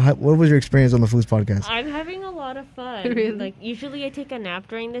now? What was your experience on the Foos podcast? I'm having a lot of fun. Really? Like, usually I take a nap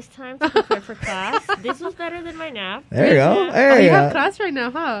during this time to prepare for class. This was better than my nap. There you go. Yeah. Hey, Oh, you have class right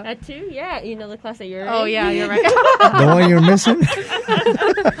now, huh? That too? Yeah. The class that you're Oh, in. yeah, you're right. the one you're missing.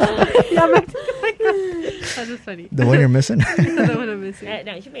 Yeah, that was funny. The one you're missing. The one I'm missing.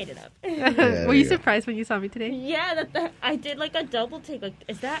 No, you made it up. Were you surprised when you saw me today? Yeah, I did like a double take. Like,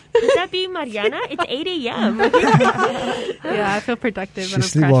 could that be Mariana? It's 8 a.m. Yeah, I feel productive She's when I'm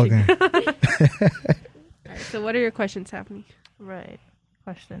sleepwalking. crashing. All right, so what are your questions, Happening? Right.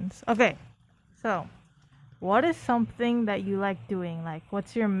 Questions. Okay. So, what is something that you like doing? Like,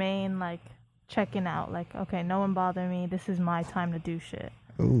 what's your main, checking out? Like, okay, no one bother me. This is my time to do shit.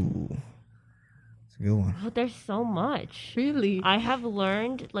 Ooh, it's a good one. Oh, there's so much. Really? I have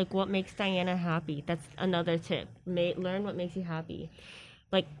learned what makes Diana happy. That's another tip. Learn what makes you happy.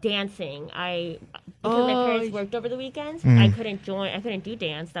 Like dancing. Because my parents worked over the weekends, I couldn't do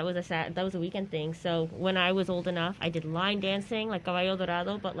dance. That was a weekend thing. So when I was old enough, I did line dancing, like Caballo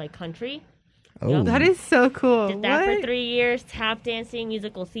Dorado, but like country. Oh, That is so cool. Did that What? for 3 years. Tap dancing,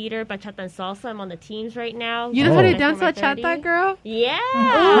 musical theater, bachata and salsa. I'm on the teams right now. You know how to Oh. dance For my bachata, 30. girl? Yeah.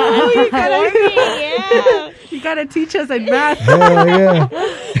 Oh, you gotta- Yeah. You gotta teach us in math. hell yeah.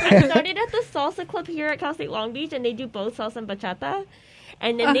 I started at the salsa club here at Cal State Long Beach, and they do both salsa and bachata.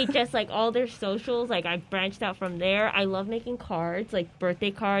 And then they just, all their socials, I branched out from there. I love making cards, like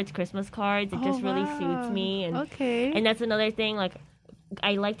birthday cards, Christmas cards. It just really suits me. And Okay. and that's another thing,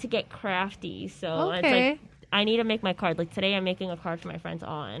 I like to get crafty. So it's Okay. I need to make my card. Like today I'm making a card for my friend's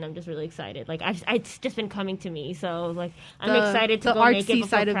aunt, and I'm just really excited. It's just been coming to me. So, I'm excited to the go make it artsy before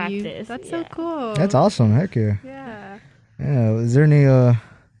side of practice. you. That's so Yeah. cool. That's awesome. Heck yeah. Yeah. Yeah. Is there any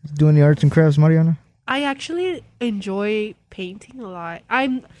doing the arts and crafts, Mariana? I actually enjoy painting a lot.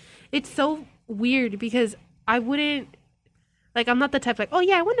 It's so weird because I wouldn't, I'm not the type oh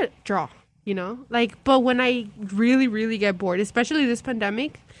yeah, I want to draw, but when I really, really get bored, especially this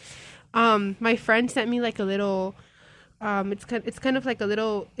pandemic, my friend sent me a little, it's kind of like a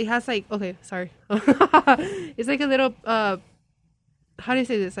little, it has okay, sorry. It's like a little, how do you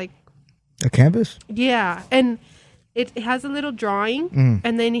say this? A canvas? Yeah. And it has a little drawing,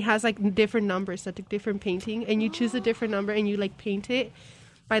 and then it has different numbers, different painting, and you choose a different number and you paint it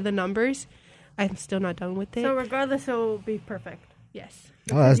by the numbers. I'm still not done with it. So regardless, it will be perfect. Yes,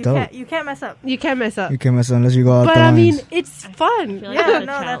 Oh, that's dope. You can't mess up. you can't mess up. You can't mess up unless you go out But the I lines. mean, it's I fun. feel like Yeah, that's a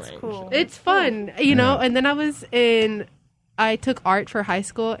no, that's challenge. cool. It's fun, And then I took art for high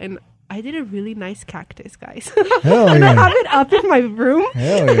school, and I did a really nice cactus, guys. Hell And I yeah. have it up in my room.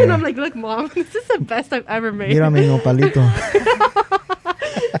 Hell And yeah. I'm like, look, Mom, this is the best I've ever made. Mira mi nopalito.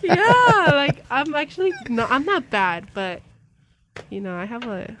 Yeah, I'm not bad, but I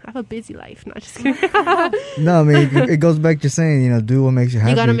have a busy life. Not just kidding. No, I mean, it goes back to saying, do what makes you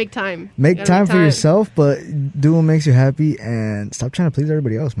happy. You gotta make time. Make You gotta time for yourself, but do what makes you happy and stop trying to please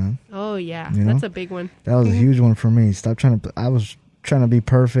everybody else, man. Oh yeah, You know? that's a big one. That was a huge one for me. Stop trying to. I was trying to be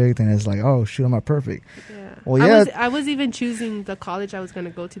perfect, and it's like, oh shoot, I'm not perfect. Yeah. Well, yeah. I was even choosing the college I was going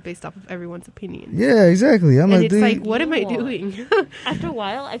to go to based off of everyone's opinion. Yeah, exactly. And it's like, what am I doing? After a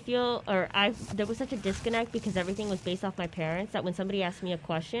while, there was such a disconnect because everything was based off my parents that when somebody asked me a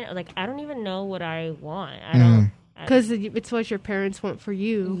question, I'm like, I don't even know what I want. I don't. Because it's what your parents want for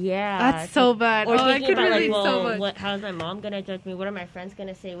you. Yeah. That's so bad. Or I thinking could about, relate so much. how's my mom going to judge me? What are my friends going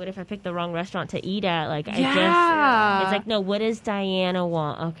to say? What if I pick the wrong restaurant to eat at? Like, Yeah. it's like, no, what does Diana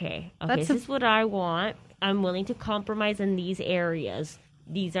want? Okay, That's this is what I want. I'm willing to compromise in these areas.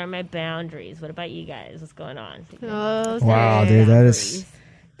 These are my boundaries. What about you guys? What's going on? Wow, dude,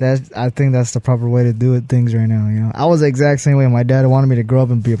 I think that's the proper way to do it. Things right now, you know. I was the exact same way. My dad wanted me to grow up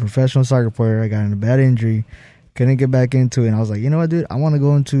and be a professional soccer player. I got in a bad injury, couldn't get back into it, and I was like, you know what, dude, I want to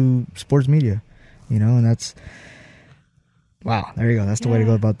go into sports media, you know, and that's wow. There you go. That's the way to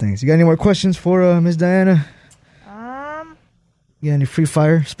go about things. You got any more questions for Miss Diana? You got any free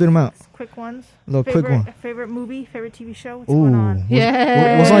fire? Spit them out. Quick ones. Quick one. Favorite movie? Favorite TV show? What's going on?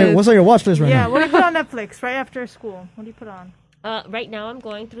 What's on your watch list right now? Yeah, what do you put on Netflix right after school? What do you put on? Right now, I'm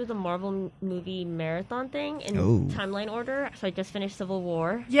going through the Marvel movie marathon thing in timeline order. So I just finished Civil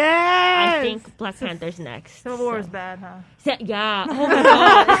War. Yes! I think Black Panther's next. Civil War is bad, huh? Yeah. Oh my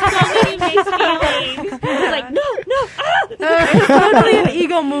god. So many mixed feelings. It's like, no. It's totally an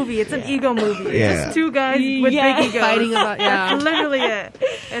ego movie. It's an ego movie. Yeah. It's just two guys with big egos. Fighting about, That's literally it.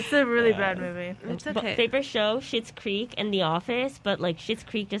 It's a really bad movie. It's okay. Favorite show, Schitt's Creek and The Office, but like Schitt's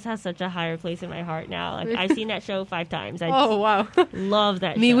Creek just has such a higher place in my heart now. Like I've seen that show 5 times. Oh, wow. Love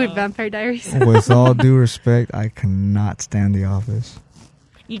that Me show. with Vampire Diaries. With all due respect, I cannot stand The Office.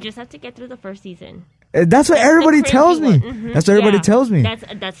 You just have to get through the first season. That's what everybody tells me. Mm-hmm. That's what everybody tells me.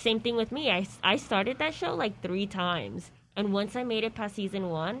 That's same thing with me. I started that show like 3 times, and once I made it past season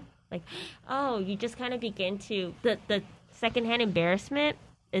 1, like, oh, you just kind of begin to the secondhand embarrassment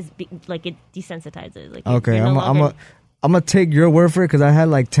is like it desensitizes. Like okay, I'm gonna take your word for it because I had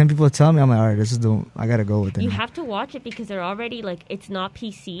like 10 people tell me. I'm like, all right, I gotta go with it. You have to watch it because they're already like it's not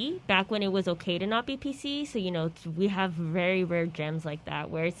PC. Back when it was okay to not be PC, so you know we have very rare gems like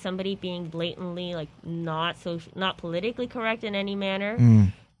that where it's somebody being blatantly like not politically correct in any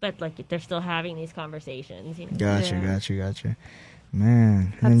manner, but like they're still having these conversations. You know? Gotcha.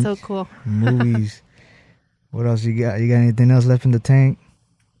 Man, That's so cool. Movies. What else you got? You got anything else left in the tank?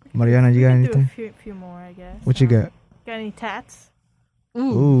 Mariana, you got anything? Do a few more, I guess. What you got? Got any tats?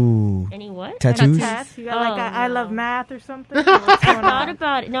 Ooh. Any what? Tattoos? Tats? You got I love math or something? I thought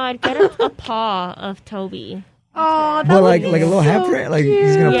about it. No, I'd get a paw of Toby. Oh, that like a little handprint? Like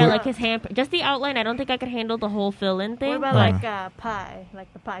he's gonna put like his handprint. Just the outline. I don't think I could handle the whole fill-in thing. What about like pi?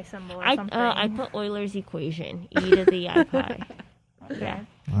 Like the pi symbol or something? I put Euler's equation. E to the I pi. Yeah.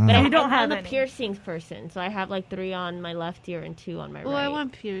 Wow. But you don't have I'm a any piercings person, so I have like 3 on my left ear and 2 on my right. I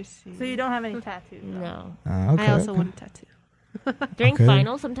want piercing. So you don't have any tattoos? No. Okay, I also want a tattoo. During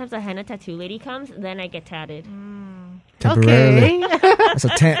finals, sometimes a henna tattoo lady comes, then I get tatted. Temporarily. Okay. That's a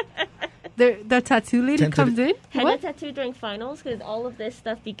tent. The tattoo lady comes in? Henna tattoo during finals because all of this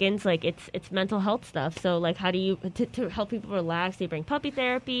stuff begins like it's mental health stuff. So like how do you to help people relax? They bring puppy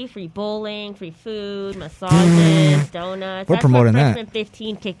therapy, free bowling, free food, massages, donuts. We're promoting that. Freshman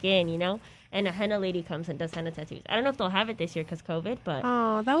 15 kick in, you know. And a henna lady comes and does henna tattoos. I don't know if they'll have it this year because COVID, but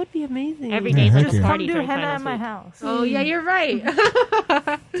Oh, that would be amazing. every day's like a Come party do during henna finals at my week. house. Oh, yeah, you're right.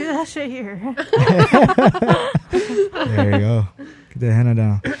 Do that shit here. There you go. Get the henna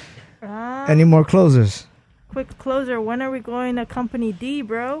down. Any more closers? Quick closer. When are we going to Company D,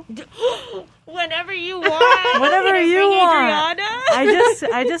 bro? Whenever you want. Whenever you Bring want.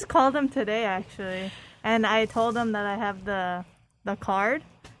 Adriana. I just called them today actually, and I told them that I have the card,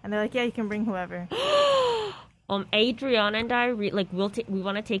 and they're like, yeah, you can bring whoever. Adriana and I we want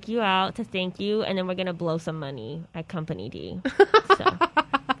to take you out to thank you, and then we're gonna blow some money at Company D. So.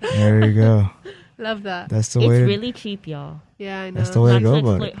 There you go. Love that. That's the It's way. really cheap, y'all. Yeah, I know. That's the way to Not go to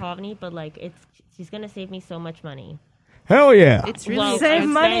about exploit it. Hovni, but like she's gonna save me so much money. Hell yeah. It's really Well, Save I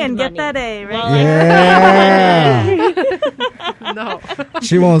money spend and get money. that A, right? Well, Yeah. No.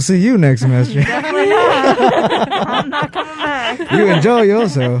 She won't see you next semester. Definitely not. I'm not coming back. You enjoy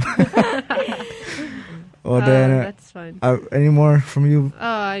yourself. Well, Diana, That's fun. any more from you?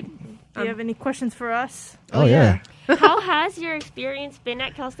 Do you have any questions for us? Oh, yeah. how has your experience been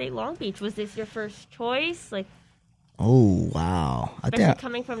at Cal State Long Beach? Was this your first choice? Like, Oh, wow. especially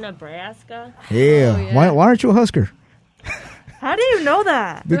coming from Nebraska? Yeah. Oh, yeah. Why aren't you a Husker? How do you know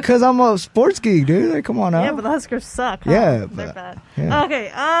that? Because I'm a sports geek, dude. Like, come on now. Yeah, but the Huskers suck. Huh? Yeah, They're but- bad. yeah.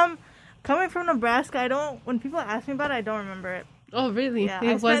 Okay, coming from Nebraska, when people ask me about it, I don't remember it. Oh, really? Yeah,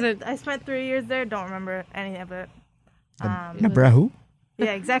 It wasn't. I spent 3 years there, don't remember any of it. Nebraska.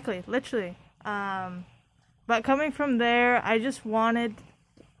 Yeah, exactly. Literally. But coming from there, I just wanted.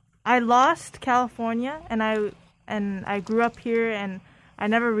 I lost California, and I grew up here, and I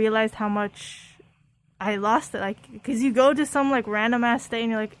never realized how much I lost it. Like, because you go to some like random ass state,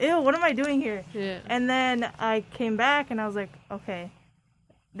 and you're like, ew, what am I doing here? Yeah. And then I came back, and I was like, okay,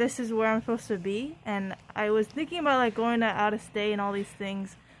 this is where I'm supposed to be. And I was thinking about like going to out of state and all these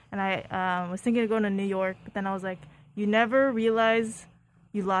things, and I was thinking of going to New York, but then I was like, you never realize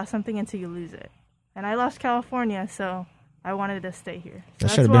you lost something until you lose it. And I lost California, so I wanted to stay here. So That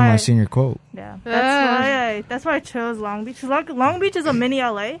should have been my senior quote. Yeah, that's why I chose Long Beach. Long Beach is a mini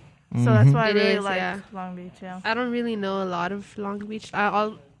LA, so that's why I really like Long Beach. Yeah, I don't really know a lot of Long Beach.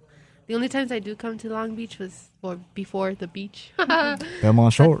 The only times I do come to Long Beach was before the beach.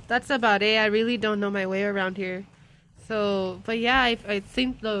 Belmont Short. That's about it. I really don't know my way around here. So, but yeah, I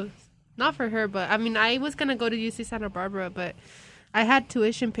think not for her, but I mean, I was gonna go to UC Santa Barbara, but I had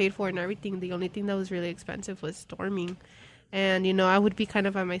tuition paid for and everything. The only thing that was really expensive was dorming. And, you know, I would be kind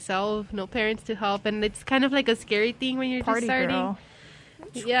of by myself, no parents to help. And it's kind of like a scary thing when you're Party just starting. girl.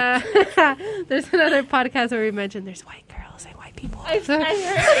 Yeah. There's another podcast where we mentioned there's white girls and white people. I heard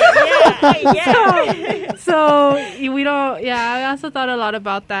it. Yeah. So we don't, I also thought a lot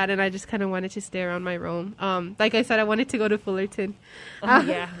about that. And I just kind of wanted to stay around my room. Like I said, I wanted to go to Fullerton. Oh,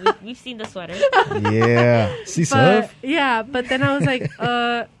 yeah. We've seen the sweater. Yeah. See stuff? Yeah, but then I was like,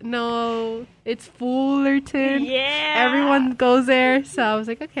 no, it's Fullerton. Yeah. Everyone goes there. So I was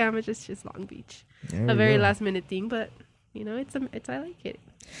like, okay, I'm going to just choose Long Beach. There A we very go. last minute thing, but, you know, it's I like it.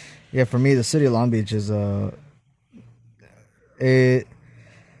 Yeah, for me, the city of Long Beach is it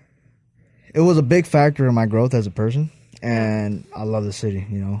was a big factor in my growth as a person, and I love the city.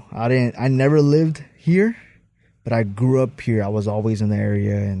 You know, I never lived here, but I grew up here. I was always in the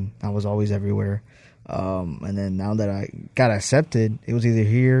area, and I was always everywhere. And then now that I got accepted, it was either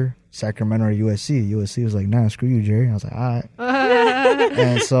here, Sacramento, or USC. USC was like, nah, screw you, Jerry. I was like, all right.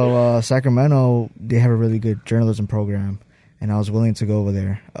 And so Sacramento, they have a really good journalism program, and I was willing to go over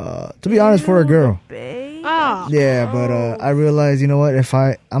there. To be honest, for a girl. Oh. Yeah, but I realized, you know what,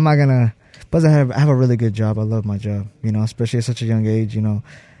 I'm not gonna, but I have a really good job. I love my job, you know, especially at such a young age, you know.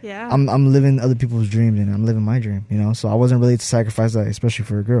 Yeah. I'm living other people's dreams, and I'm living my dream, you know, so I wasn't ready to sacrifice that, especially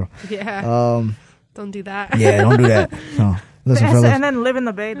for a girl. Yeah. Don't do that. Yeah, don't do that. No. Listen, fellas. And then live in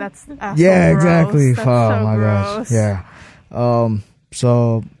the Bay, that's Yeah, gross. exactly. That's Oh, so my gross. gosh. Yeah.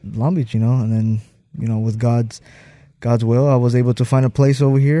 So Long Beach, you know, and then, you know, with God's will, I was able to find a place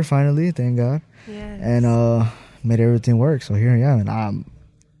over here finally, thank God. Yes. And made everything work. So here I am, and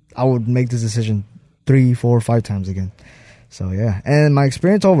I would make this decision 3, 4, 5 times again. So yeah, and my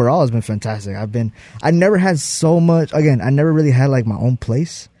experience overall has been fantastic. I never had so much. Again, I never really had like my own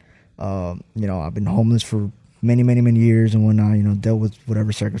place. You know, I've been homeless for many years and whatnot. You know, dealt with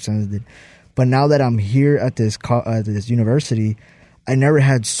whatever circumstances did. But now that I'm here at this university, I never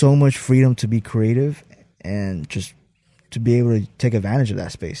had so much freedom to be creative and just to be able to take advantage of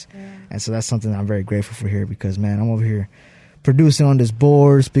that space. Yeah. And so that's something I'm very grateful for here, because, man, I'm over here producing on this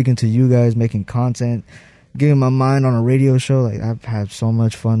board, speaking to you guys, making content, giving my mind on a radio show. Like, I've had so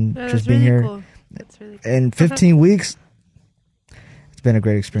much fun just being really here. Cool. That's really cool. And 15 weeks, it's been a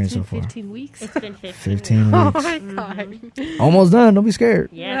great experience so far. 15 weeks? It's been 15 weeks. Oh, my God. Almost done. Don't be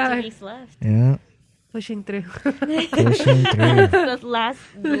scared. Yeah, 2 weeks left. Yeah. Pushing through. Pushing through. the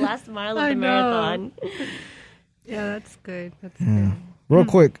last mile of the marathon. Yeah, that's good. That's Yeah. good. Real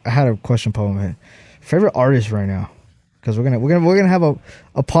quick, I had a question pop in my head. Favorite artist right now? Because we're gonna have a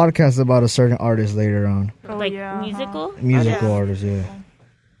podcast about a certain artist later on. Oh, Like yeah, musical? Musical artist, yeah.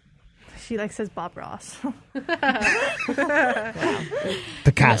 She like says Bob Ross.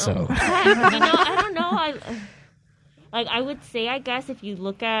 Picasso. I don't know. I would say, I guess, if you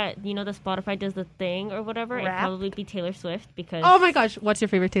look at, you know, the Spotify does the thing or whatever, it'd Rap? probably be Taylor Swift, because... Oh, my gosh. What's your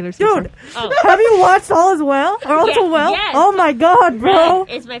favorite Taylor Swift Dude, song? Oh. have you watched All Is Well? Or All Too Well? yes. Oh my God, bro.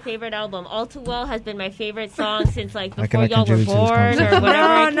 It's my favorite album. All Too Well has been my favorite song since, like, I can before y'all were contribute to this born or conversation.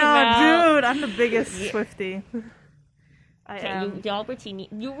 whatever it came out. Dude, I'm the biggest Swiftie. I Okay, am. y'all were teeny.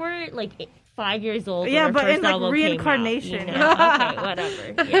 You were, like, 5 years old when Yeah, her but first in, like, album reincarnation. came out, you know? Okay,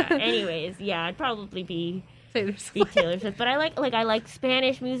 whatever. Yeah. Anyways, yeah, I'd probably be Taylor Swift. Taylor Swift. But I like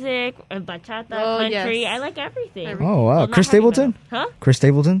Spanish music, bachata, Oh, country. yes. I like everything. Oh, wow. Well, not Chris heavy metal. Stapleton? Huh? Chris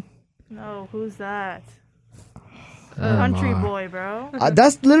Stapleton? No, who's that? Oh, Country my. boy, bro.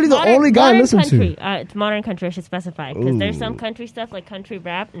 That's literally the only guy I listen country. to. It's modern country, I should specify. Because there's some Ooh. country stuff like country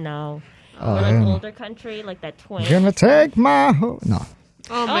rap. No. Oh, or like yeah. older country, like that twang. Gonna take my... No.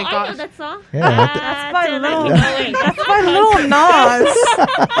 Oh my I know gosh. that song. Yeah, That's by Lil. Lil. Wait, That's by Lil Nas.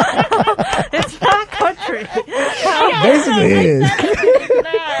 It's not country. basically it is.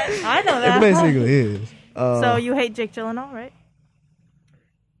 I know It that. basically is. So you hate Jake Gyllenhaal, right?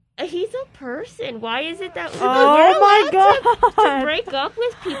 He's a person. Why is it that Oh my to god! break up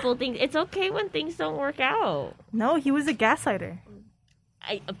with people? Things it's okay when things don't work out. No, he was a gaslighter.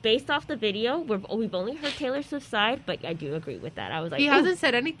 Based off the video, we've only heard Taylor Swift's side, but I do agree with that. I was like, He ooh. hasn't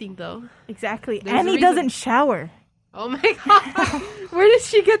said anything though. Exactly, There's and a he reason. doesn't shower. Oh my god. Where did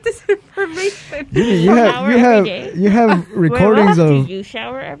she get this information? You shower every day? have recordings Do of. you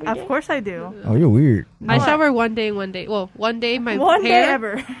shower every day? Of course I do. Oh, you're weird. I No, shower one day. Well, one day my One day hair.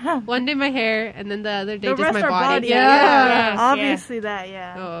 ever. One day my hair, and then the other day The just rest my are body. body. Yeah. Obviously that.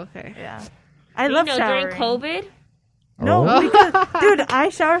 Yeah. Oh, okay. Yeah. I love showering. during COVID. No, Oh. because, dude, I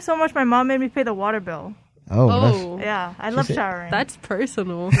shower so much. My mom made me pay the water bill. Oh, that's- Oh, Yeah, I love said- showering. that's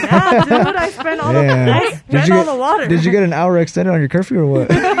personal. Yeah, dude, I spend all Damn. the I spend all the water. Did you get an hour extended on your curfew or what?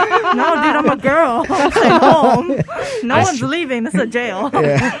 No, dude, I'm a girl. I'm staying home. No one's leaving. This is a jail. Oh,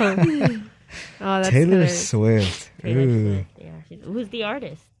 that's Taylor hilarious. Swift. Taylor Ooh. Swift, yeah. Who's the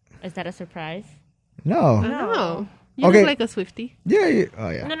artist? Is that a surprise? No. No. You Okay. look like a Swiftie. Yeah. Oh,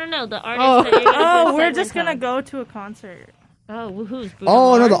 yeah. No. The artist. Oh. that you're gonna Oh, do a we're segment just gonna on. go to a concert. Oh, who's? Bruno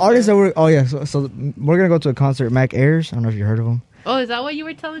Oh, no, the Mars artist or- that we're. Oh, yeah. So we're going to go to a concert. Mac Ayers. I don't know if you heard of him. Oh, is that what you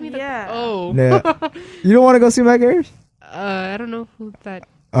were telling me? Yeah. Oh. Yeah. You don't want to go see Mac Ayers? I don't know who that.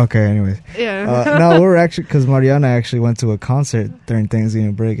 Okay, anyways. Yeah. No, we're actually, because Mariana actually went to a concert during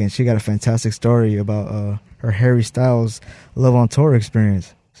Thanksgiving break, and she got a fantastic story about her Harry Styles Love on Tour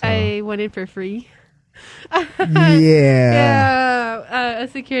experience. So, I went in for free. yeah. Yeah. A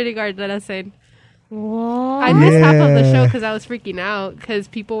security guard let us in. What? I missed half of the Yeah. show because I was freaking out because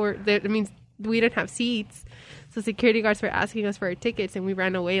people were there. I mean, we didn't have seats. So security guards were asking us for our tickets and we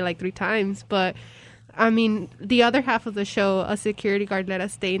ran away like 3 times. But I mean, the other half of the show, a security guard let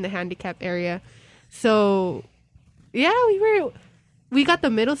us stay in the handicap area. So yeah, we got the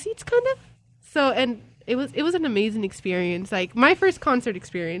middle seats kind of. So, and it was an amazing experience. Like my first concert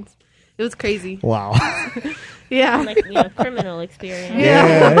experience. It was crazy. Wow. Yeah. Like criminal experience.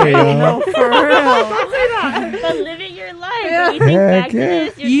 Yeah, there you go. No, for real. But living your life. Yeah. When you think Heck back to yeah.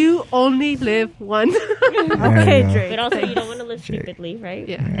 this, you're You only live once. There you Okay, go. Drake. But also, you don't want to live stupidly, right?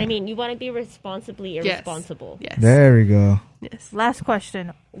 Yeah. I mean, you want to be responsibly Yes. irresponsible. Yes. There we go. Yes. Last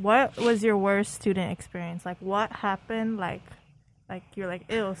question. What was your worst student experience? Like, what happened? Like you're like,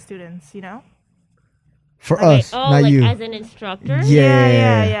 ill students, you know? For Okay. us, Oh, not like you. as an instructor?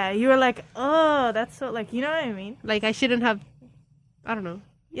 Yeah. You were like, oh, that's so, like, you know what I mean? Like I shouldn't have. I don't know.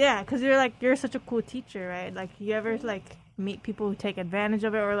 Yeah, because you're like, you're such a cool teacher, right? Like, you ever, like, meet people who take advantage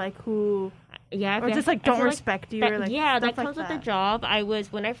of it or, like, who, Yeah. or just, like, I don't feel respect you that, or, like, yeah, stuff that comes like with the job.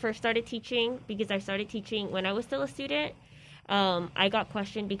 When I first started teaching, because I started teaching when I was still a student, I got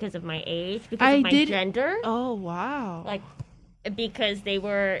questioned because of my age, because of my gender. Oh wow. Like, because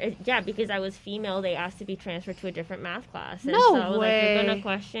because I was female, they asked to be transferred to a different math class. And No so I was like, you're way. gonna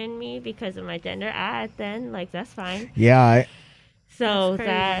question me because of my gender? Then, like, that's fine. Yeah, So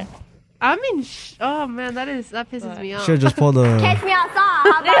That's that, I mean, oh man, that pisses me off. should have just pulled a. me outside. How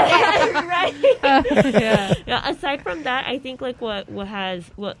about that? right? Yeah. Yeah, aside from that, I think like what has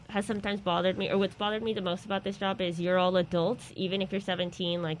sometimes bothered me, or what's bothered me the most about this job is you're all adults. Even if you're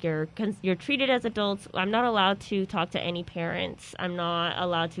 17, like you're treated as adults. I'm not allowed to talk to any parents. I'm not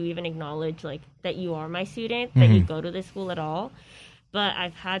allowed to even acknowledge like that you are my student, that you go to this school at all. But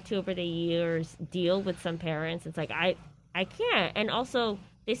I've had to over the years deal with some parents. It's like I can't, and also.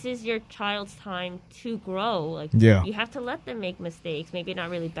 This is your child's time to grow. Like, Yeah. you have to let them make mistakes, maybe not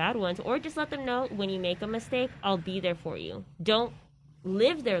really bad ones, or just let them know when you make a mistake, I'll be there for you. Don't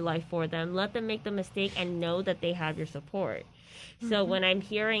live their life for them. Let them make the mistake and know that they have your support. So when I'm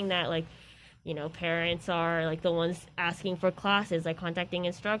hearing that, like, you know, parents are like the ones asking for classes, like contacting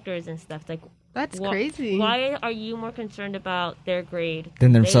instructors and stuff, like, That's crazy. Why are you more concerned about their grade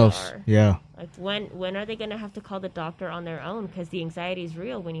Than they themselves. are? Yeah. Like, when are they going to have to call the doctor on their own? Because the anxiety is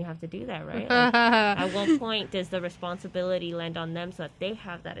real when you have to do that, right? Like, at what point does the responsibility land on them so that they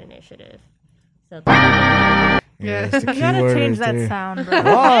have that initiative? So Yeah, that's the You gotta keyword change right that there. sound, bro.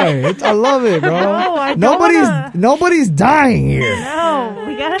 Why? I love it, bro. No, I don't Nobody's dying here. No,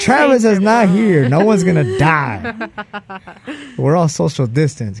 we gotta Travis change is it, not bro. here. No one's gonna die. We're all social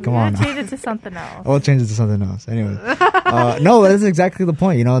distance. Come We on. gotta Now. change it to something else. We'll change it to something else. Anyway, no, that's exactly the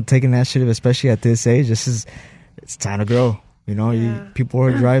point. You know, taking initiative, especially at this age, it's time to grow. You know, people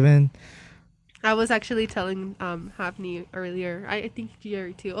are driving. I was actually telling Havni earlier. I think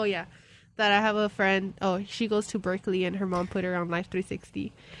Jerry too. Oh yeah, that I have a friend. Oh, she goes to Berkeley, and her mom put her on Life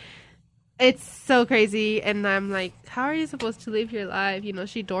 360. It's so crazy, and I'm like, how are you supposed to live your life? You know,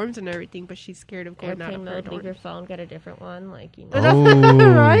 she dorms and everything, but she's scared of going out of her mode, dorm. leave your phone, get a different one, like, you know.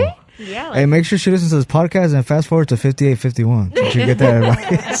 Oh. Right? Yeah. Like, Hey, make sure she listens to this podcast and fast forward to 5851. So you get that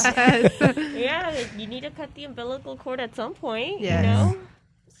advice. yeah, you need to cut the umbilical cord at some point, Yeah. you know?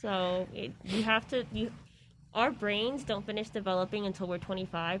 So you have to... Our brains don't finish developing until we're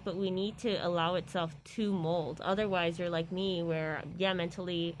 25, but we need to allow itself to mold. Otherwise, you're like me, where, yeah,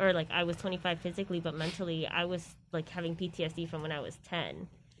 mentally, or like I was 25 physically, but mentally, I was like having PTSD from when I was 10.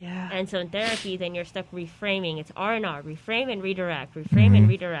 Yeah. And so in therapy, then you're stuck reframing. It's R&R, reframe and redirect, reframe and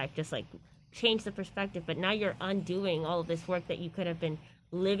redirect, just like change the perspective. But now you're undoing all of this work that you could have been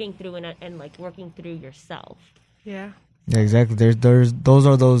living through and like working through yourself. Yeah. Yeah, exactly. Those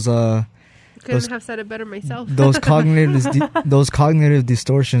Couldn't have said it better myself. those cognitive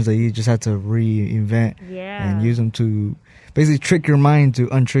distortions that you just had to reinvent and use them to basically trick your mind to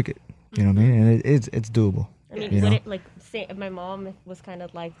untrick it. You know what I mean? And it's doable. I mean, you know? my mom was kind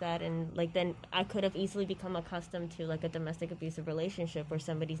of like that, and like then I could have easily become accustomed to like a domestic abusive relationship where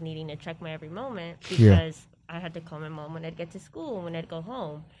somebody's needing to check my every moment because I had to call my mom when I'd get to school and when I'd go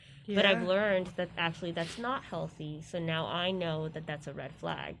home. Yeah. But I've learned that actually that's not healthy. So now I know that that's a red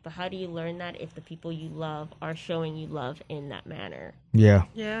flag. But how do you learn that if the people you love are showing you love in that manner? Yeah.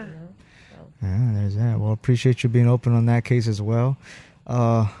 Yeah. You know? So. Yeah, there's that. Well, appreciate you being open on that case as well.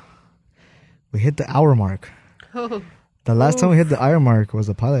 We hit the hour mark. Oh. The last time we hit the hour mark was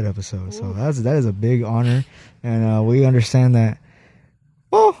the pilot episode. So that is a big honor. And we understand that.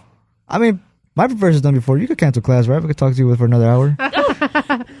 Well, I mean, my professor's done before. You could cancel class, right? We could talk to you for another hour.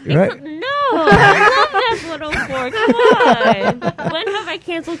 Right? No, I love Math 104. Come on. When have I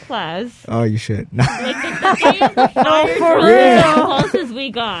canceled class? Oh, you should. Like the day of the fire drill is as close as we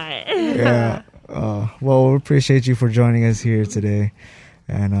got. Yeah. Well, we appreciate you for joining us here today.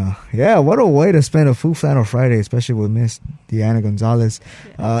 And what a way to spend a Food Flannel Friday, especially with Miss Deanna Gonzalez.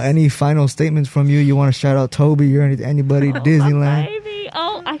 Yes. Any final statements from you? You want to shout out Toby or anybody? Disneyland? Baby.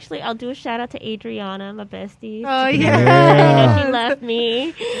 Oh, actually, I'll do a shout out to Adriana, my bestie. Oh, yeah. She left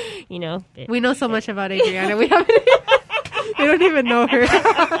me. You know. We know so much about Adriana. We don't even know her.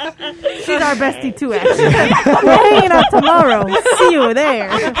 She's our bestie too, actually. We're hanging out tomorrow. See you there.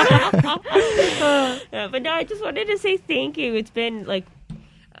 But no, I just wanted to say thank you. It's been like,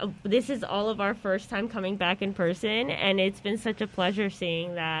 this is all of our first time coming back in person, and it's been such a pleasure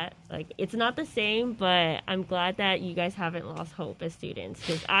seeing that. Like, it's not the same, but I'm glad that you guys haven't lost hope as students,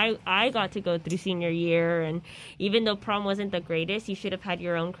 because I got to go through senior year, and even though prom wasn't the greatest, you should have had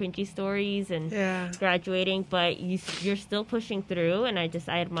your own cringy stories and graduating, but you're still pushing through, and I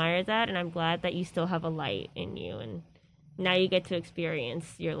admire that, and I'm glad that you still have a light in you, and now you get to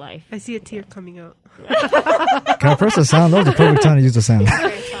experience your life. I see a tear coming out. Can I press the sound? That was the perfect time to use the sound.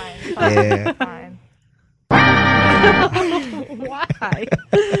 Okay, fine. Fine. Why?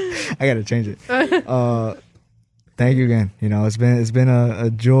 I gotta change it. Thank you again. You know, it's been a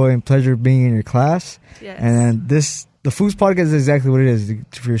joy and pleasure being in your class. Yes. And the Foos podcast is exactly what it is,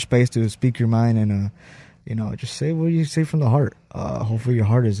 for your space to speak your mind and just say what you say from the heart. Hopefully your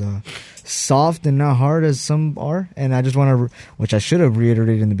heart is soft and not hard as some are. And I just want to, which I should have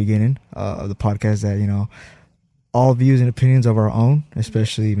reiterated in the beginning of the podcast, that all views and opinions of our own,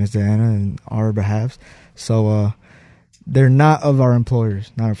 especially Ms. Diana and our behalves. So they're not of our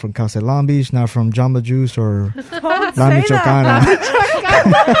employers, not from Casa Long Beach, not from Jamba Juice or La Michoacana.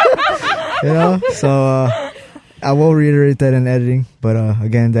 So I will reiterate that in editing. But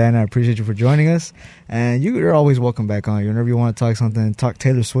again, Diana, I appreciate you for joining us. And you're always welcome back on. Whenever you want to talk something, talk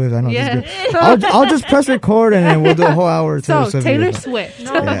Taylor Swift. I know this is good. I'll just press record and then we'll do a whole hour of Taylor Swift. Taylor Swift.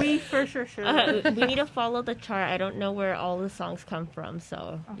 No, we for sure should. We need to follow the chart. I don't know where all the songs come from,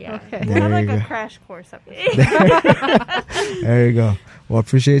 so yeah. Okay. We'll have like a crash course episode. There you go. Well,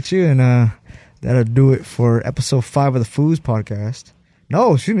 appreciate you. And that'll do it for episode 5 of the Foos podcast.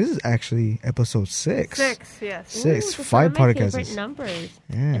 No, excuse me. This is actually episode 6. 6, yes. 6. Ooh, 5 one of my podcasts. favorite numbers.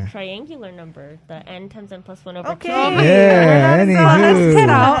 Yeah. A triangular number. The n times n plus 1 over 2. Yeah. Anywho, get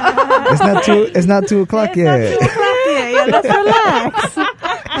out. It's not 2 o'clock yet. It's not 2 o'clock yet. Yeah, let's relax.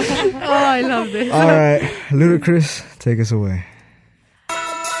 Oh, I love this. All right, Ludacris, take us away.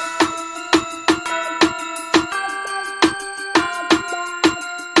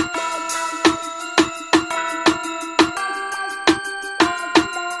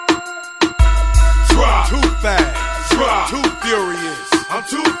 Too furious. I'm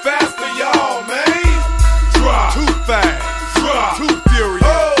too fast for y'all, man. Too fast. Too furious.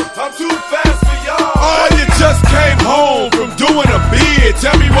 Oh, I'm too fast for y'all. Oh, you just came home from doing a bid.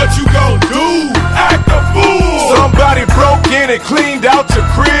 Tell me what you gon' do. they cleaned out your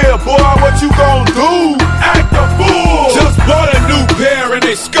crib. Boy, what you gon' do? Act a fool. Just bought a new pair and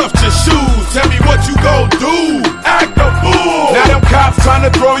they scuffed your shoes. Tell me what you gon' do? Act a fool. Now them cops trying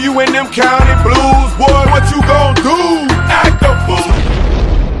to throw you in them county blues. Boy, what you gon' do?